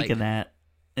 I was thinking that.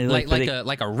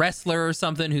 Like a wrestler or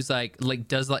something who's like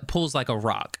pulls like a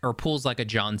Rock, or pulls like a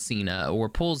John Cena, or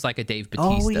pulls like a Dave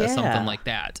Bautista, something like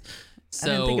that.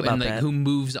 So, and like who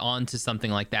moves on to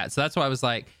something like that. So that's why I was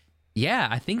like, yeah,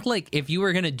 I think like if you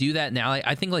were gonna do that now,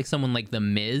 I think like someone like The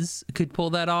Miz could pull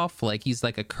that off. Like, he's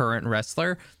like a current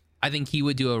wrestler. I think he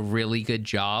would do a really good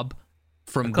job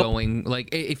from going, like,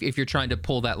 if you're trying to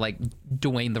pull that like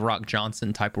Dwayne The Rock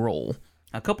Johnson type role.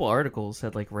 A couple articles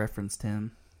had like referenced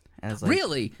him as, like,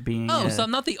 really being. So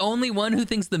I'm not the only one who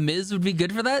thinks The Miz would be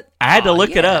good for that. I had to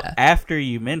look it up after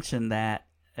you mentioned that.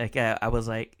 Like, I was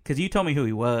like, because you told me who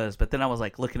he was, but then I was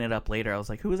like looking it up later. I was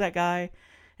like, who was that guy?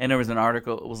 And there was an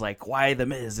article. It was like, why The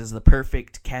Miz is the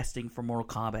perfect casting for Mortal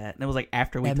Kombat. And it was like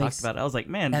after we talked about it, I was like,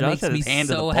 man, Josh had his hand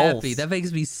to the pulse. Happy. That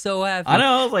makes me so happy. I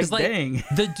know. I was like, dang.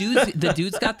 The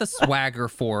dude's got the swagger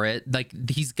for it.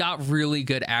 Like, he's got really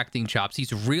good acting chops.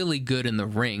 He's really good in the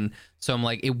ring. So I'm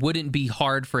like, it wouldn't be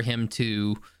hard for him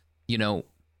to, you know,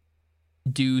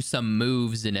 do some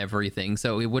moves and everything.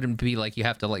 So it wouldn't be like you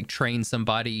have to like train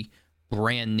somebody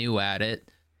brand new at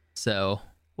it. So.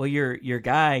 Well, your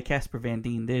guy, Casper Van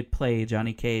Dien, did play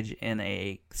Johnny Cage in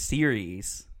a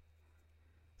series.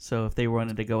 So if they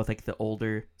wanted to go with like the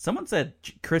older... Someone said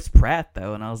Chris Pratt,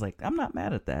 though, and I was like, I'm not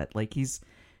mad at that. Like, he's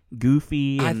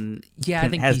goofy and I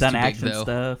think has he's done too action big,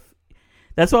 stuff.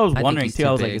 That's what I was wondering, too.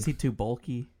 I was big. like, is he too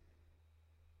bulky?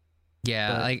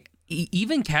 Yeah, but, like,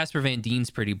 even Casper Van Dien's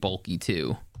pretty bulky,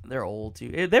 too. They're old,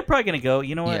 too. They're probably going to go...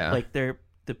 You know what? Yeah. Like,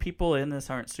 the people in this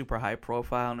aren't super high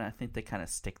profile, and I think they kind of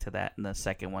stick to that in the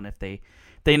second one. If they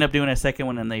end up doing a second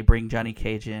one and they bring Johnny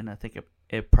Cage in, I think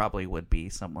it probably would be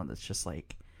someone that's just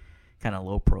like kind of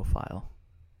low profile.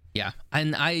 Yeah,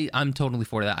 and I'm totally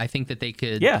for that. I think that they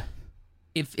could. Yeah.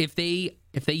 If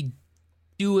they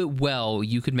do it well,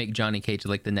 you could make Johnny Cage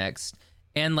like the next.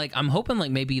 And like, I'm hoping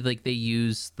like maybe like they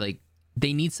use like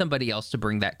they need somebody else to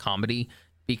bring that comedy.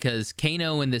 Because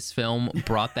Kano in this film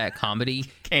brought that comedy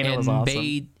and was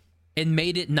awesome.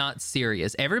 made it not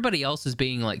serious. Everybody else is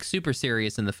being like super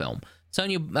serious in the film.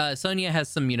 Sonya has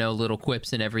some, you know, little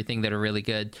quips and everything that are really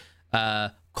good.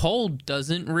 Cole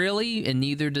doesn't really, and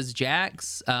neither does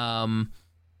Jax. Liu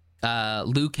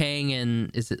Kang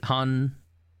and is it Han?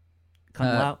 Kung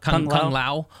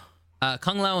Lao.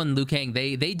 Kung Lao and Liu Kang,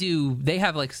 they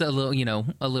have like a little, you know,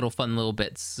 a little fun little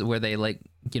bits where they like,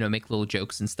 you know, make little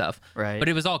jokes and stuff. Right. But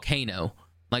it was all Kano.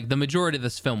 Like, the majority of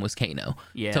this film was Kano.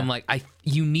 Yeah. So I'm like,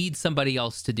 you need somebody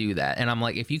else to do that. And I'm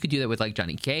like, if you could do that with like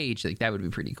Johnny Cage, like that would be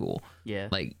pretty cool. Yeah.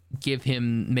 Like,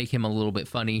 make him a little bit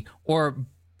funny, or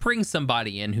bring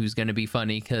somebody in who's going to be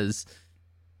funny, because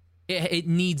it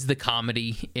needs the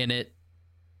comedy in it.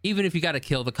 Even if you got to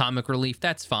kill the comic relief,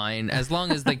 that's fine. As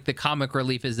long as like the comic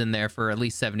relief is in there for at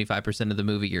least 75% of the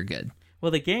movie, you're good.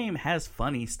 Well, the game has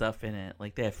funny stuff in it.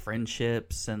 Like, they have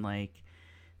friendships, and like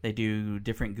they do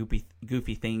different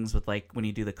goofy things with like when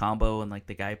you do the combo and like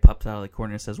the guy pops out of the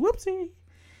corner and says whoopsie.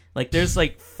 Like, there's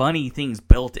like funny things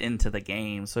built into the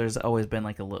game. So there's always been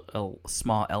like a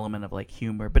small element of like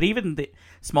humor. But even the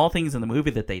small things in the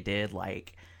movie that they did,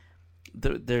 like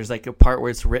there's like a part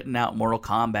where it's written out Mortal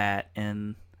Kombat,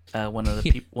 and one of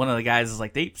the guys is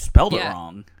like, they spelled it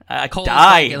wrong. I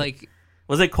died. Like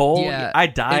was it Cole? Yeah, I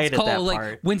died at that like,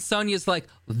 part. When Sonya's like,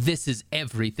 this is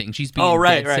everything. She's being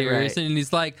dead serious. Right. And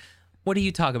he's like, what are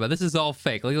you talking about? This is all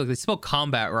fake. Like, look, they spelled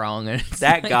combat wrong. And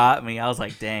that got me. I was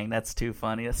like, dang, that's too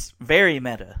funny. It's very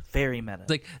meta. Very meta.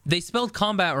 Like, they spelled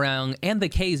combat wrong and the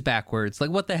K's backwards. Like,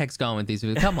 what the heck's going with these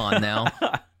movies? Come on now.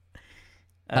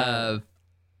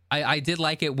 I did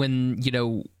like it when, you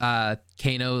know,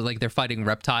 Kano, like, they're fighting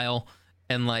Reptile,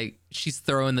 and like she's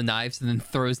throwing the knives and then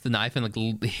throws the knife and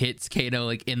like hits Kano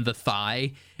like in the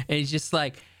thigh, and he's just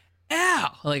like,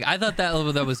 ow. Like, I thought that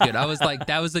was good. I was like,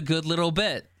 that was a good little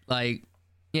bit. Like,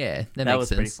 yeah, that makes was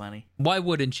sense. Pretty funny. Why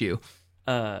wouldn't you?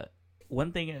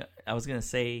 One thing I was gonna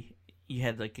say, you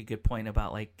had like a good point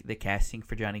about like the casting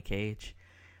for Johnny Cage.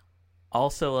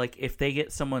 Also, like, if they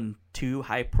get someone too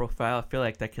high profile, I feel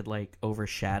like that could like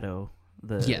overshadow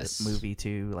the movie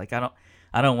too. Like, I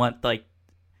don't want like,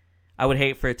 I would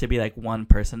hate for it to be like one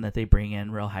person that they bring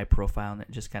in real high profile and it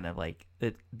just kind of like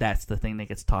that's the thing that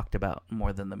gets talked about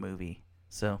more than the movie.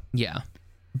 So yeah,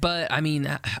 but I mean,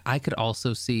 I could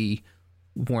also see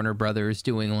Warner Brothers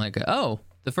doing like,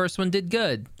 the first one did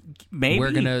good. Maybe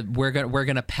we're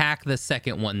gonna pack the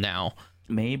second one now.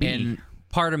 Maybe. And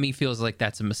part of me feels like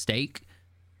that's a mistake.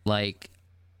 Like,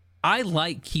 I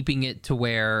like keeping it to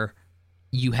where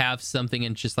you have something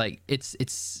and just like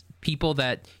it's people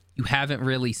that you haven't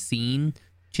really seen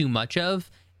too much of,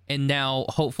 and now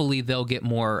hopefully they'll get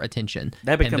more attention.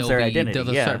 That becomes their identity.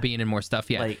 They'll start being in more stuff.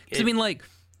 Yeah, like, I mean, like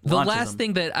the last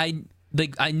thing that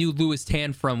I knew Louis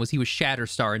Tan from was he was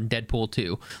Shatterstar in Deadpool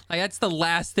 2. Like, that's the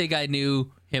last thing I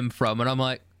knew him from, and I'm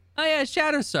like, oh yeah,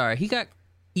 Shatterstar. He got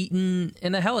eaten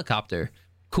in a helicopter.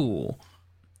 Cool.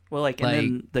 Well, and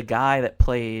then the guy that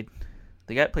played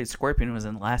Scorpion was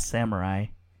in Last Samurai.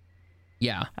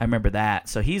 Yeah. I remember that.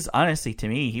 So he's, honestly, to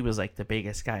me, he was like the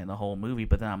biggest guy in the whole movie.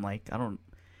 But then I'm like,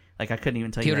 I couldn't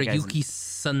even tell you that guy's Hiroyuki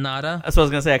Sanada. That's what I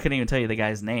was going to say. I couldn't even tell you the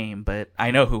guy's name, but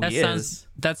I know who he is.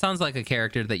 That sounds like a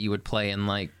character that you would play in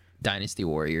like Dynasty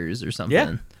Warriors or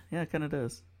something. Yeah, it kind of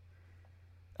does.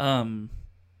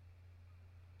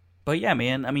 But yeah,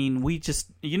 man, I mean,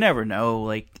 you never know.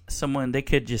 Like, they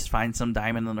could just find some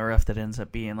diamond in the rough that ends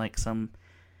up being like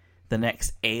the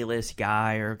next A-list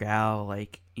guy or gal.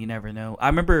 Like, you never know. I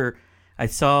remember I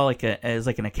saw as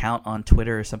an account on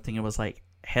Twitter or something. It was like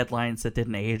headlines that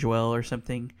didn't age well or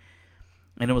something.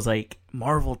 And it was like,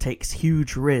 Marvel takes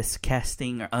huge risk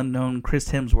casting unknown Chris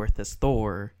Hemsworth as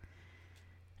Thor.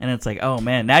 And it's like, oh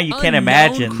man, now you can't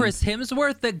imagine. Chris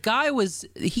Hemsworth, the guy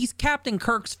he's Captain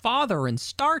Kirk's father in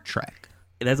Star Trek.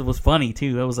 That was funny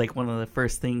too. That was like one of the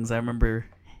first things I remember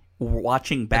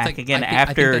watching back again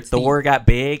after Thor got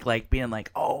big, like being like,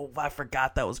 oh, I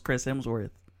forgot that was Chris Hemsworth.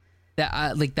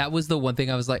 That was the one thing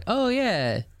I was like, oh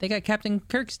yeah, they got Captain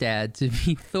Kirk's dad to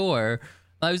be Thor.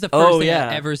 That was the first thing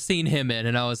I'd ever seen him in,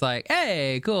 and I was like,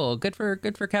 hey, cool, good for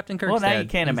Captain Kirk's dad. Well, now you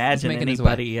can't imagine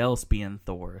anybody else being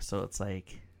Thor, so it's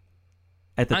like.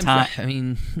 At the time,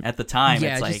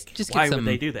 yeah, it's like, just why would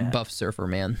they do that? Buff surfer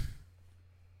man.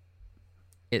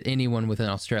 Anyone with an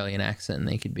Australian accent,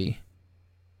 they could be.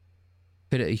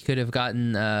 He could have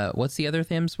gotten what's the other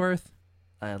Hemsworth?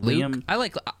 Liam. Luke?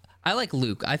 I like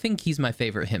Luke. I think he's my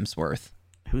favorite Hemsworth.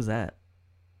 Who's that?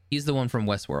 He's the one from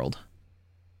Westworld.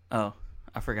 Oh,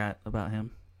 I forgot about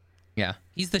him. Yeah,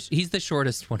 he's the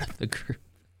shortest one of the group.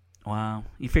 Wow,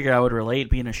 you figured I would relate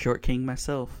being a short king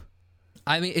myself.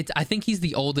 I mean, I think he's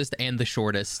the oldest and the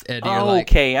shortest. And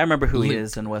okay, I remember who Luke. He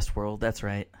is in Westworld. That's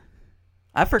right.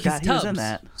 I forgot he was in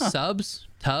that. Huh.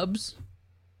 Tubbs,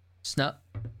 Snup.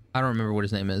 I don't remember what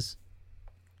his name is.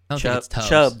 I don't think it's Tubbs.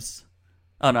 Chubbs.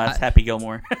 Oh no, it's Happy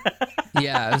Gilmore.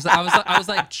 Yeah, I was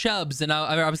like Chubbs, and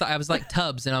I was like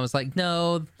Tubbs, and I was like,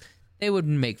 no, they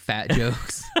wouldn't make fat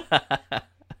jokes.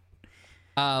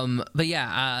 But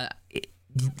yeah,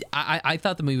 I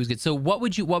thought the movie was good. So what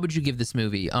would you give this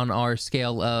movie on our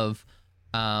scale of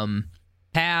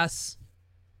pass,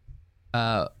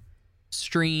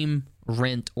 stream,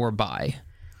 rent, or buy?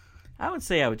 I would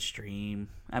say I would stream.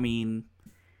 I mean,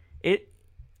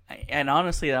 and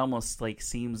honestly, it almost like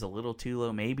seems a little too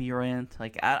low. Maybe rent.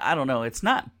 Like I don't know. It's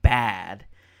not bad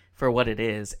for what it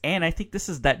is, and I think this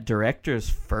is that director's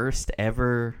first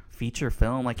ever feature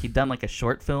film. Like he'd done like a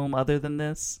short film other than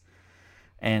this.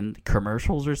 And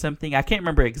commercials or something. I can't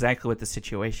remember exactly what the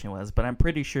situation was, but I'm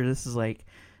pretty sure this is like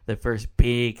the first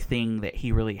big thing that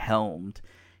he really helmed.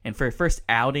 And for a first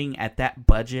outing at that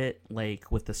budget,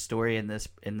 like with the story in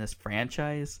this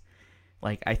franchise,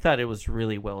 like I thought it was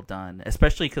really well done.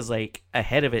 Especially because like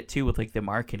ahead of it too, with like the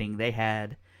marketing, they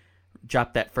had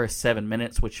dropped that first 7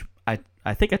 minutes, which I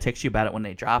think I texted you about it when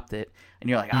they dropped it, and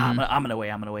you're like, I'm gonna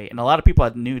wait. And a lot of people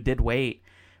I knew did wait.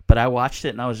 But I watched it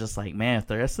and I was just like, man, if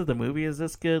the rest of the movie is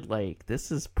this good, like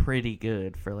this is pretty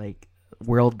good for like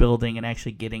world building and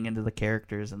actually getting into the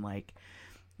characters and like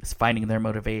finding their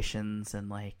motivations and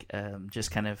like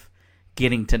just kind of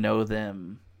getting to know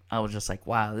them. I was just like,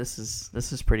 wow, this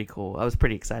is pretty cool. I was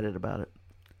pretty excited about it.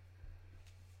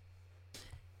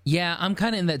 Yeah, I'm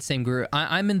kind of in that same group.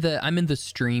 I'm in the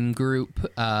stream group.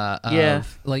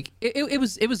 Like it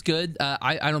was good.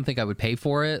 I don't think I would pay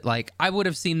for it. Like I would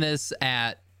have seen this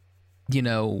at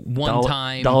one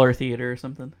time dollar theater or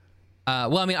something.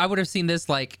 Well, I mean, I would have seen this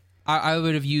like I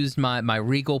would have used my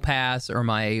Regal pass or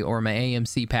my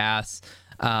AMC pass,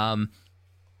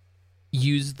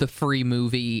 used the free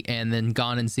movie, and then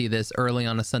gone and see this early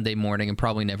on a Sunday morning and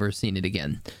probably never seen it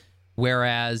again.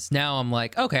 Whereas now I'm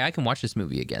like, okay, I can watch this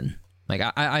movie again. Like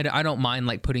I don't mind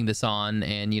like putting this on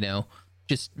and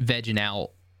just vegging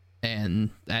out, and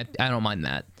I don't mind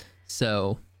that.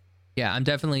 So Yeah, I'm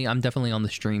definitely on the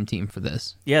stream team for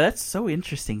this. Yeah, that's so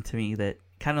interesting to me. That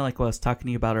kind of like what I was talking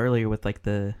to you about earlier with like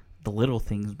the Little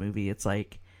Things movie. It's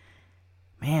like,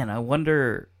 man, I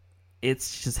wonder.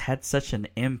 It's just had such an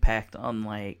impact on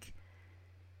like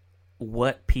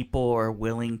what people are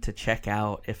willing to check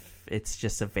out if it's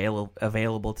just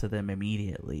available to them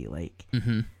immediately. Like,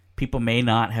 people may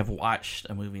not have watched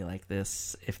a movie like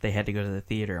this if they had to go to the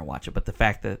theater and watch it, but the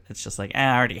fact that it's just like,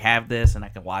 I already have this and I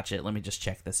can watch it. Let me just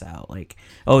check this out. Like,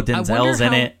 oh, Denzel's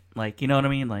in it. Like, you know what I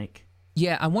mean? Like,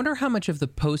 yeah, I wonder how much of the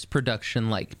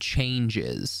post-production like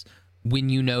changes when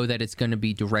you know that it's going to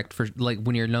be direct for, like,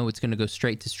 when you know it's going to go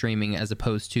straight to streaming as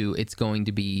opposed to it's going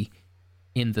to be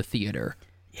in the theater.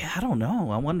 Yeah, I don't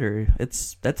know. I wonder.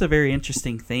 That's a very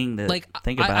interesting thing to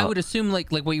think about. I would assume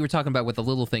like what you were talking about with the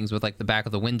Little Things with like the back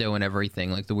of the window and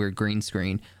everything, like the weird green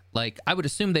screen. Like, I would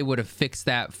assume they would have fixed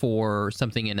that for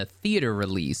something in a theater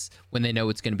release when they know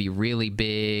it's going to be really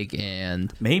big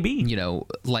and maybe, you know,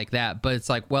 like that. But it's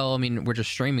like, well, I mean, we're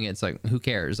just streaming it. It's like, who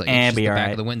cares? Like, it's just the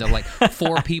back of the window. Like,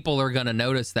 4 people are going to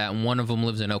notice that, and one of them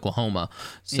lives in Oklahoma,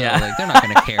 so like they're not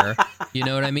going to care. You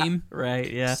know what I mean? Right.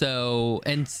 Yeah. So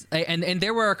and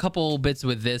there were a couple bits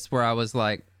with this where I was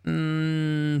like,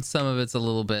 some of it's a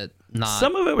little bit not.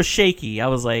 Some of it was shaky. I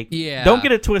was like, yeah, don't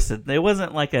get it twisted. It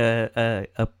wasn't like a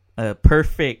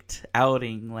perfect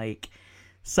outing. Like,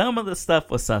 some of the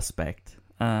stuff was suspect.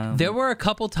 There were a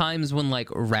couple times when like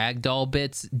ragdoll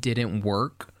bits didn't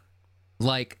work.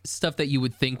 Like, stuff that you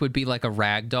would think would be like a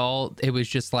ragdoll, it was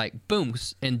just like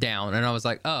booms and down, and I was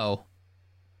like, oh,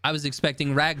 I was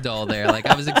expecting ragdoll there. Like,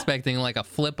 I was expecting like a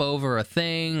flip over a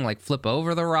thing, like flip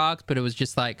over the rocks, but it was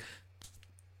just like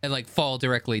it like fall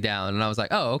directly down, and I was like,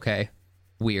 oh, okay,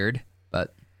 weird.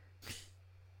 But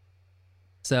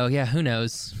so yeah, who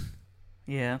knows?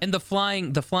 Yeah. And the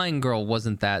flying girl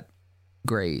wasn't that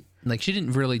great. Like, she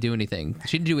didn't really do anything.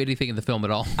 She didn't do anything in the film at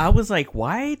all. I was like,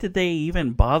 why did they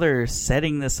even bother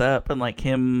setting this up and like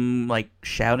him like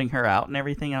shouting her out and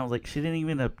everything? I was like, she didn't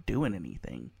even end up doing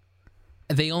anything.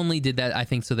 They only did that, I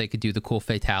think, so they could do the cool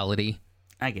fatality.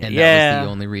 I get it. And that was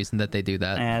the only reason that they do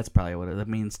that. That's probably what it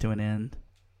means to an end.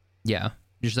 Yeah.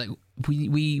 Just like,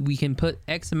 we can put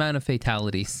X amount of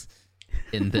fatalities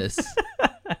in this.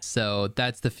 So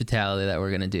that's the fatality that we're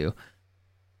going to do.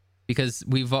 Because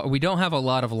we don't have a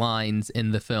lot of lines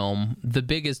in the film. The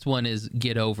biggest one is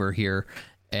 "get over here,"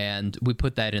 and we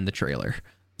put that in the trailer.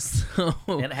 So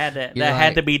it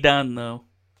had to be done though.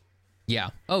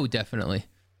 Yeah. Oh, definitely.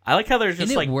 I like how there's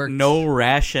just like no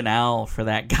rationale for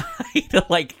that guy to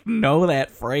like know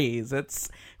that phrase. It's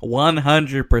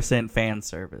 100% fan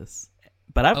service.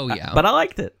 But but I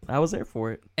liked it. I was there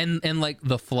for it. And like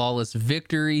the flawless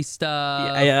victory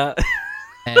stuff. Yeah.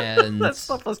 And that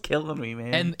stuff was killing me,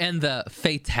 man. And the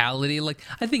fatality, like,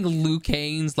 I think Luke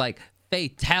Haynes like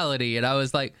fatality, and I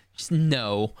was like, just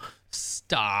no,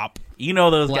 stop. You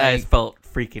know, those guys felt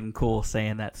freaking cool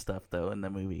saying that stuff though in the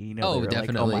movie. You know, they were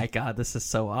definitely. Like, oh my god, this is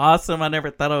so awesome! I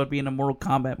never thought I would be in a Mortal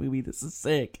Kombat movie. This is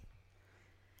sick.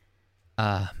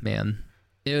 Man,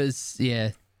 it was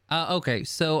okay,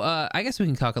 so I guess we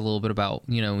can talk a little bit about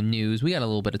news. We got a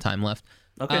little bit of time left.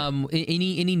 Okay.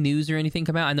 Any news or anything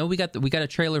come out? I know we got a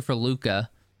trailer for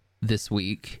Luca this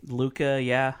week. Luca,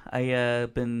 yeah, I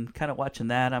been kind of watching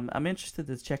that. I'm interested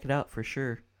to check it out for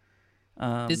sure.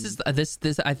 This is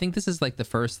this. I think this is like the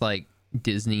first like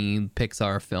Disney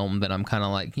Pixar film that I'm kind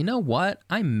of like, you know what?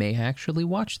 I may actually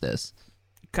watch this.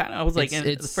 Kind of, I was like,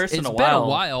 it's first in a while. It's been a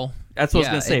while. That's what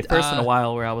I was gonna say. First in a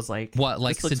while, where I was like, what,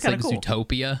 like since like cool.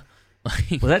 Zootopia?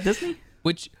 Was that Disney?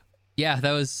 Yeah,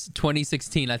 that was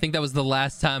 2016. I think that was the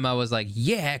last time I was like,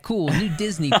 yeah, cool, new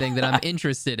Disney thing that I'm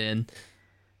interested in.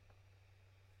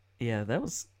 Yeah, that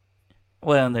was...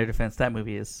 Well, in their defense, that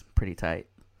movie is pretty tight.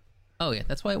 Oh, yeah,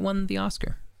 that's why it won the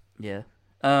Oscar. Yeah.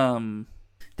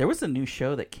 There was a new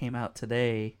show that came out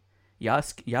today.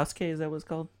 Yasuke, is that what it's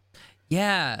called?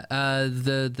 Yeah,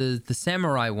 the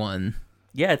samurai one.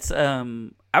 Yeah, it's...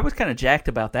 I was kind of jacked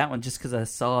about that one just because I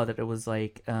saw that it was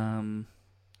like...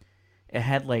 It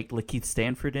had like Lakeith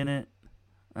Stanfield in it,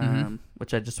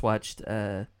 which I just watched.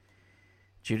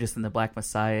 Judas and the Black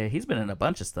Messiah. He's been in a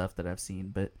bunch of stuff that I've seen,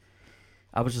 but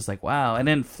I was just like, wow. And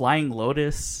then Flying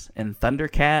Lotus and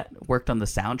Thundercat worked on the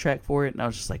soundtrack for it, and I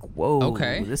was just like, whoa,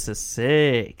 okay, this is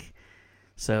sick.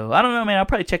 So I don't know, man. I'll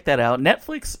probably check that out.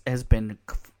 Netflix has been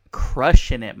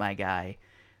crushing it, my guy,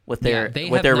 with their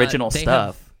original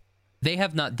stuff. They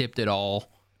have not dipped at all.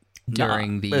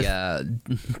 During the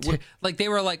like they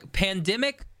were like,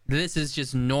 pandemic, this is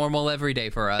just normal every day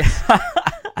for us.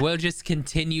 we'll just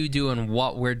continue doing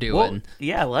what we're doing. Well,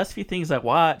 yeah, the last few things I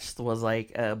watched was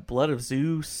like Blood of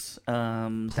Zeus.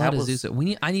 Blood of Zeus.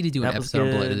 I need to do an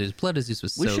episode on Blood of Zeus. Blood of Zeus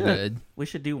was so good. We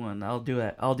should do one. I'll do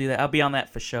that. I'll be on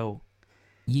that for show.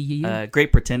 Yeah.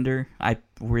 Great Pretender. I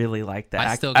really like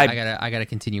that. I gotta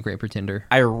continue Great Pretender.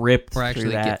 I ripped or actually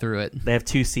through that. Get through it. They have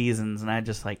 2 seasons, and I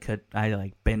just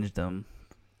binged them.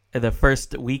 The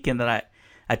first weekend that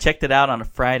I checked it out on a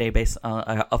Friday based on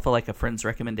off of like a friend's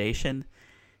recommendation,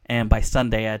 and by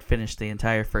Sunday I'd finished the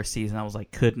entire first season. I was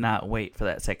like, could not wait for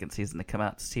that second season to come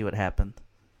out to see what happened.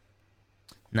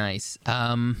 Nice.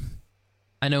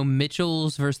 I know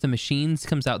Mitchell's vs. the Machines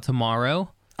comes out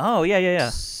tomorrow. Oh yeah.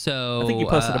 So I think you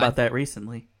posted about that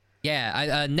recently.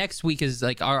 Yeah, next week is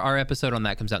like our episode on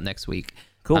that comes out next week.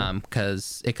 Cool.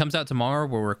 Because it comes out tomorrow.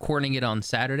 We're recording it on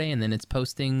Saturday, and then it's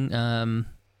posting on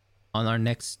our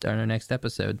next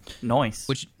episode. Nice.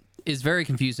 Which is very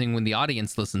confusing when the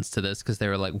audience listens to this because they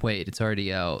were like, "Wait, it's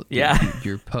already out." Yeah.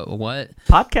 What?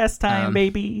 Podcast time,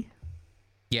 baby.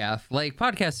 Yeah, like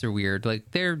podcasts are weird.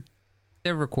 Like they're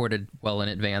recorded well in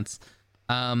advance.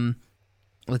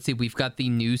 Let's see. We've got the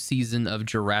new season of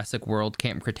Jurassic World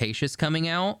Camp Cretaceous coming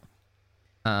out.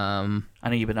 I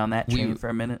know you've been on that train for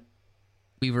a minute.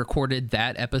 We recorded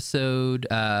that episode.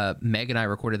 Meg and I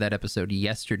recorded that episode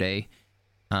yesterday.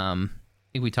 I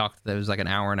think we talked. That was like an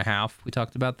hour and a half. We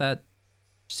talked about that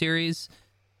series,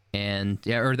 and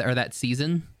or that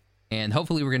season. And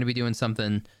hopefully, we're going to be doing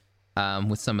something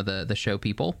with some of the show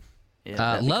people.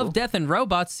 Yeah, Love, cool. Death, and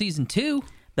Robots season 2.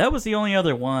 That was the only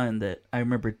other one that I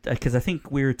remember, because I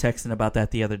think we were texting about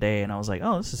that the other day, and I was like,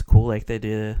 "Oh, this is cool!" Like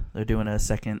they're doing a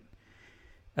second,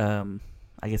 I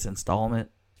guess installment,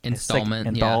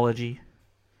 anthology,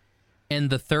 and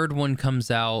the third one comes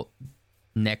out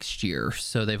next year,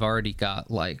 so they've already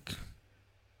got like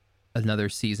another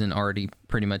season already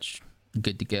pretty much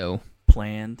good to go,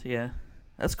 planned. Yeah,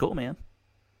 that's cool, man.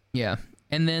 Yeah.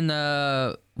 And then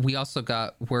we also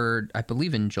got word, I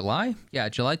believe in July. Yeah,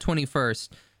 July 21st.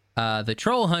 The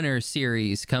Troll Hunters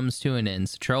series comes to an end.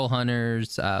 So Troll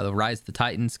Hunters, The Rise of the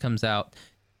Titans comes out.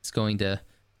 It's going to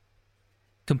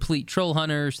complete Troll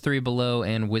Hunters, Three Below,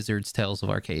 and Wizard's Tales of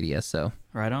Arcadia. So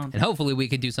right on. And hopefully we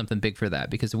could do something big for that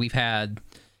because we've had,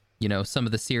 some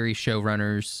of the series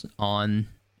showrunners on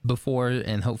before,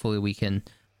 and hopefully we can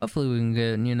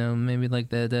get, maybe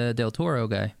like the Del Toro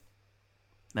guy.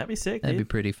 That'd be sick. That'd be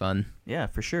pretty fun. Yeah,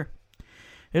 for sure.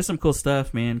 There's some cool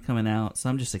stuff, man, coming out. So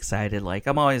I'm just excited. Like,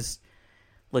 I'm always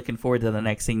looking forward to the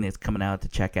next thing that's coming out to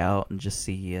check out and just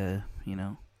see,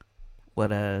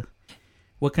 what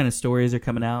kind of stories are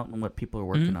coming out and what people are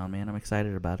working on, man. I'm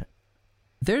excited about it.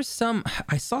 I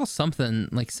saw something,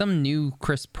 like some new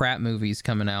Chris Pratt movies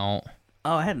coming out.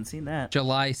 Oh, I hadn't seen that.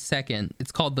 July 2nd.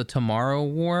 It's called The Tomorrow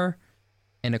War.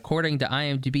 And according to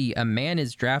IMDb, a man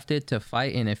is drafted to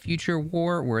fight in a future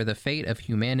war where the fate of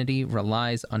humanity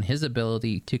relies on his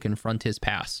ability to confront his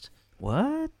past.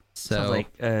 What? So, sounds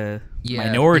like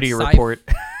Minority Report.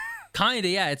 Kind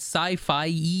of, yeah. It's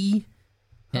sci-fi-y.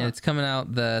 And it's coming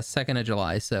out the 2nd of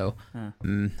July, so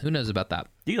who knows about that?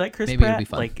 Do you like Chris Maybe Pratt? It'll be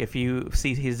fun. Like, if you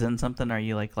see he's in something, are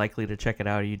you like likely to check it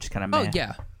out, or are you just kind of meh? Oh,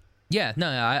 yeah. Yeah, no,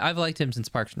 I've liked him since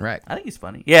Parks and Rec. I think he's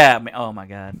funny. Yeah, oh my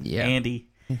God. Yeah. Andy.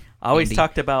 I always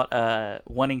talked about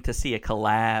wanting to see a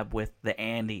collab with the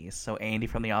Andys. So Andy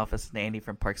from The Office and Andy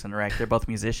from Parks and Rec. They're both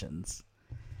musicians.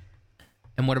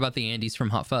 And what about the Andys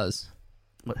from Hot Fuzz?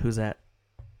 Who's that?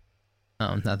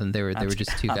 Oh, nothing. They were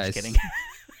just two guys. Just kidding.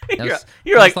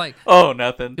 You're like, oh,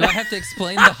 nothing. Do I have to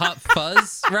explain the Hot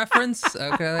Fuzz reference?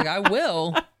 Okay, like I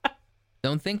will.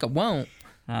 Don't think I won't.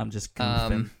 I'm just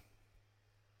goofing.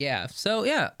 Yeah. So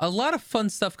yeah, a lot of fun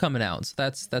stuff coming out. So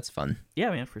that's fun. Yeah,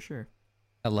 man, for sure.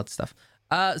 A lot of stuff.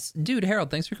 Dude,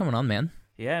 Harold, thanks for coming on, man.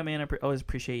 Yeah, man, I always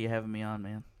appreciate you having me on,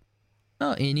 man.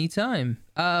 Oh, anytime.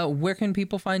 Where can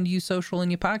people find you social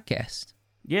and your podcast?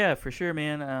 Yeah, for sure,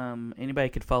 man. Anybody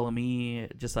could follow me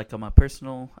just like on my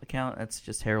personal account. That's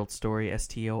just Harold Story,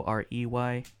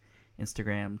 Storey,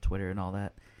 Instagram, Twitter, and all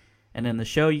that. And then the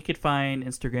show, you could find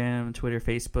Instagram, Twitter,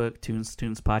 Facebook, Tunes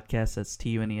Podcast. That's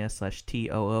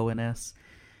TUNES/TOONS.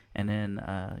 And then,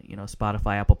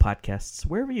 Spotify, Apple Podcasts,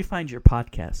 wherever you find your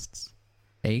podcasts.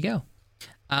 There you go.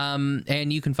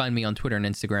 And you can find me on Twitter and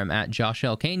Instagram at Josh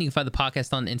L. Kane. You can find the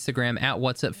podcast on Instagram at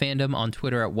What's Up Fandom, on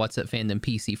Twitter at What's Up Fandom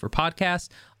PC for podcasts.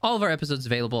 All of our episodes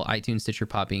available, iTunes, Stitcher,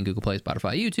 Podbean, Google Play,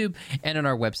 Spotify, YouTube, and on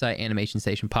our website,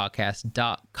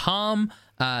 animationstationpodcast.com.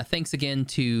 Thanks again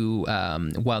to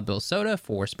Wild Bill Soda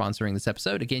for sponsoring this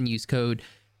episode. Again, use code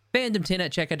Fandom10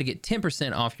 at checkout to get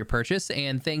 10% off your purchase.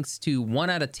 And thanks to 1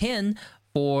 out of 10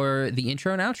 for the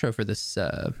intro and outro for this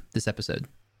episode.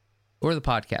 or the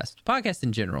podcast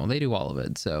in general. They do all of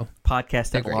it. So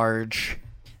podcast at large.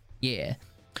 Yeah.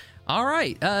 All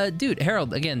right, dude,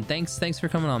 Harold. Again, thanks for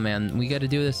coming on, man. We got to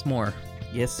do this more.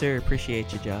 Yes, sir.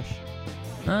 Appreciate you, Josh.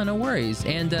 No worries.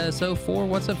 And so for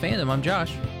What's Up Fandom, I'm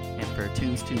Josh. And for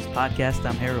Toons Podcast,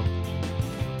 I'm Harold.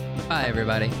 Bye,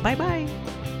 everybody. Bye-bye.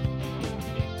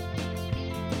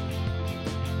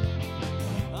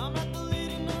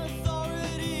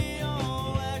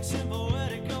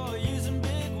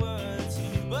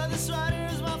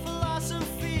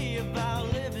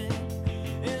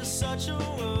 Such a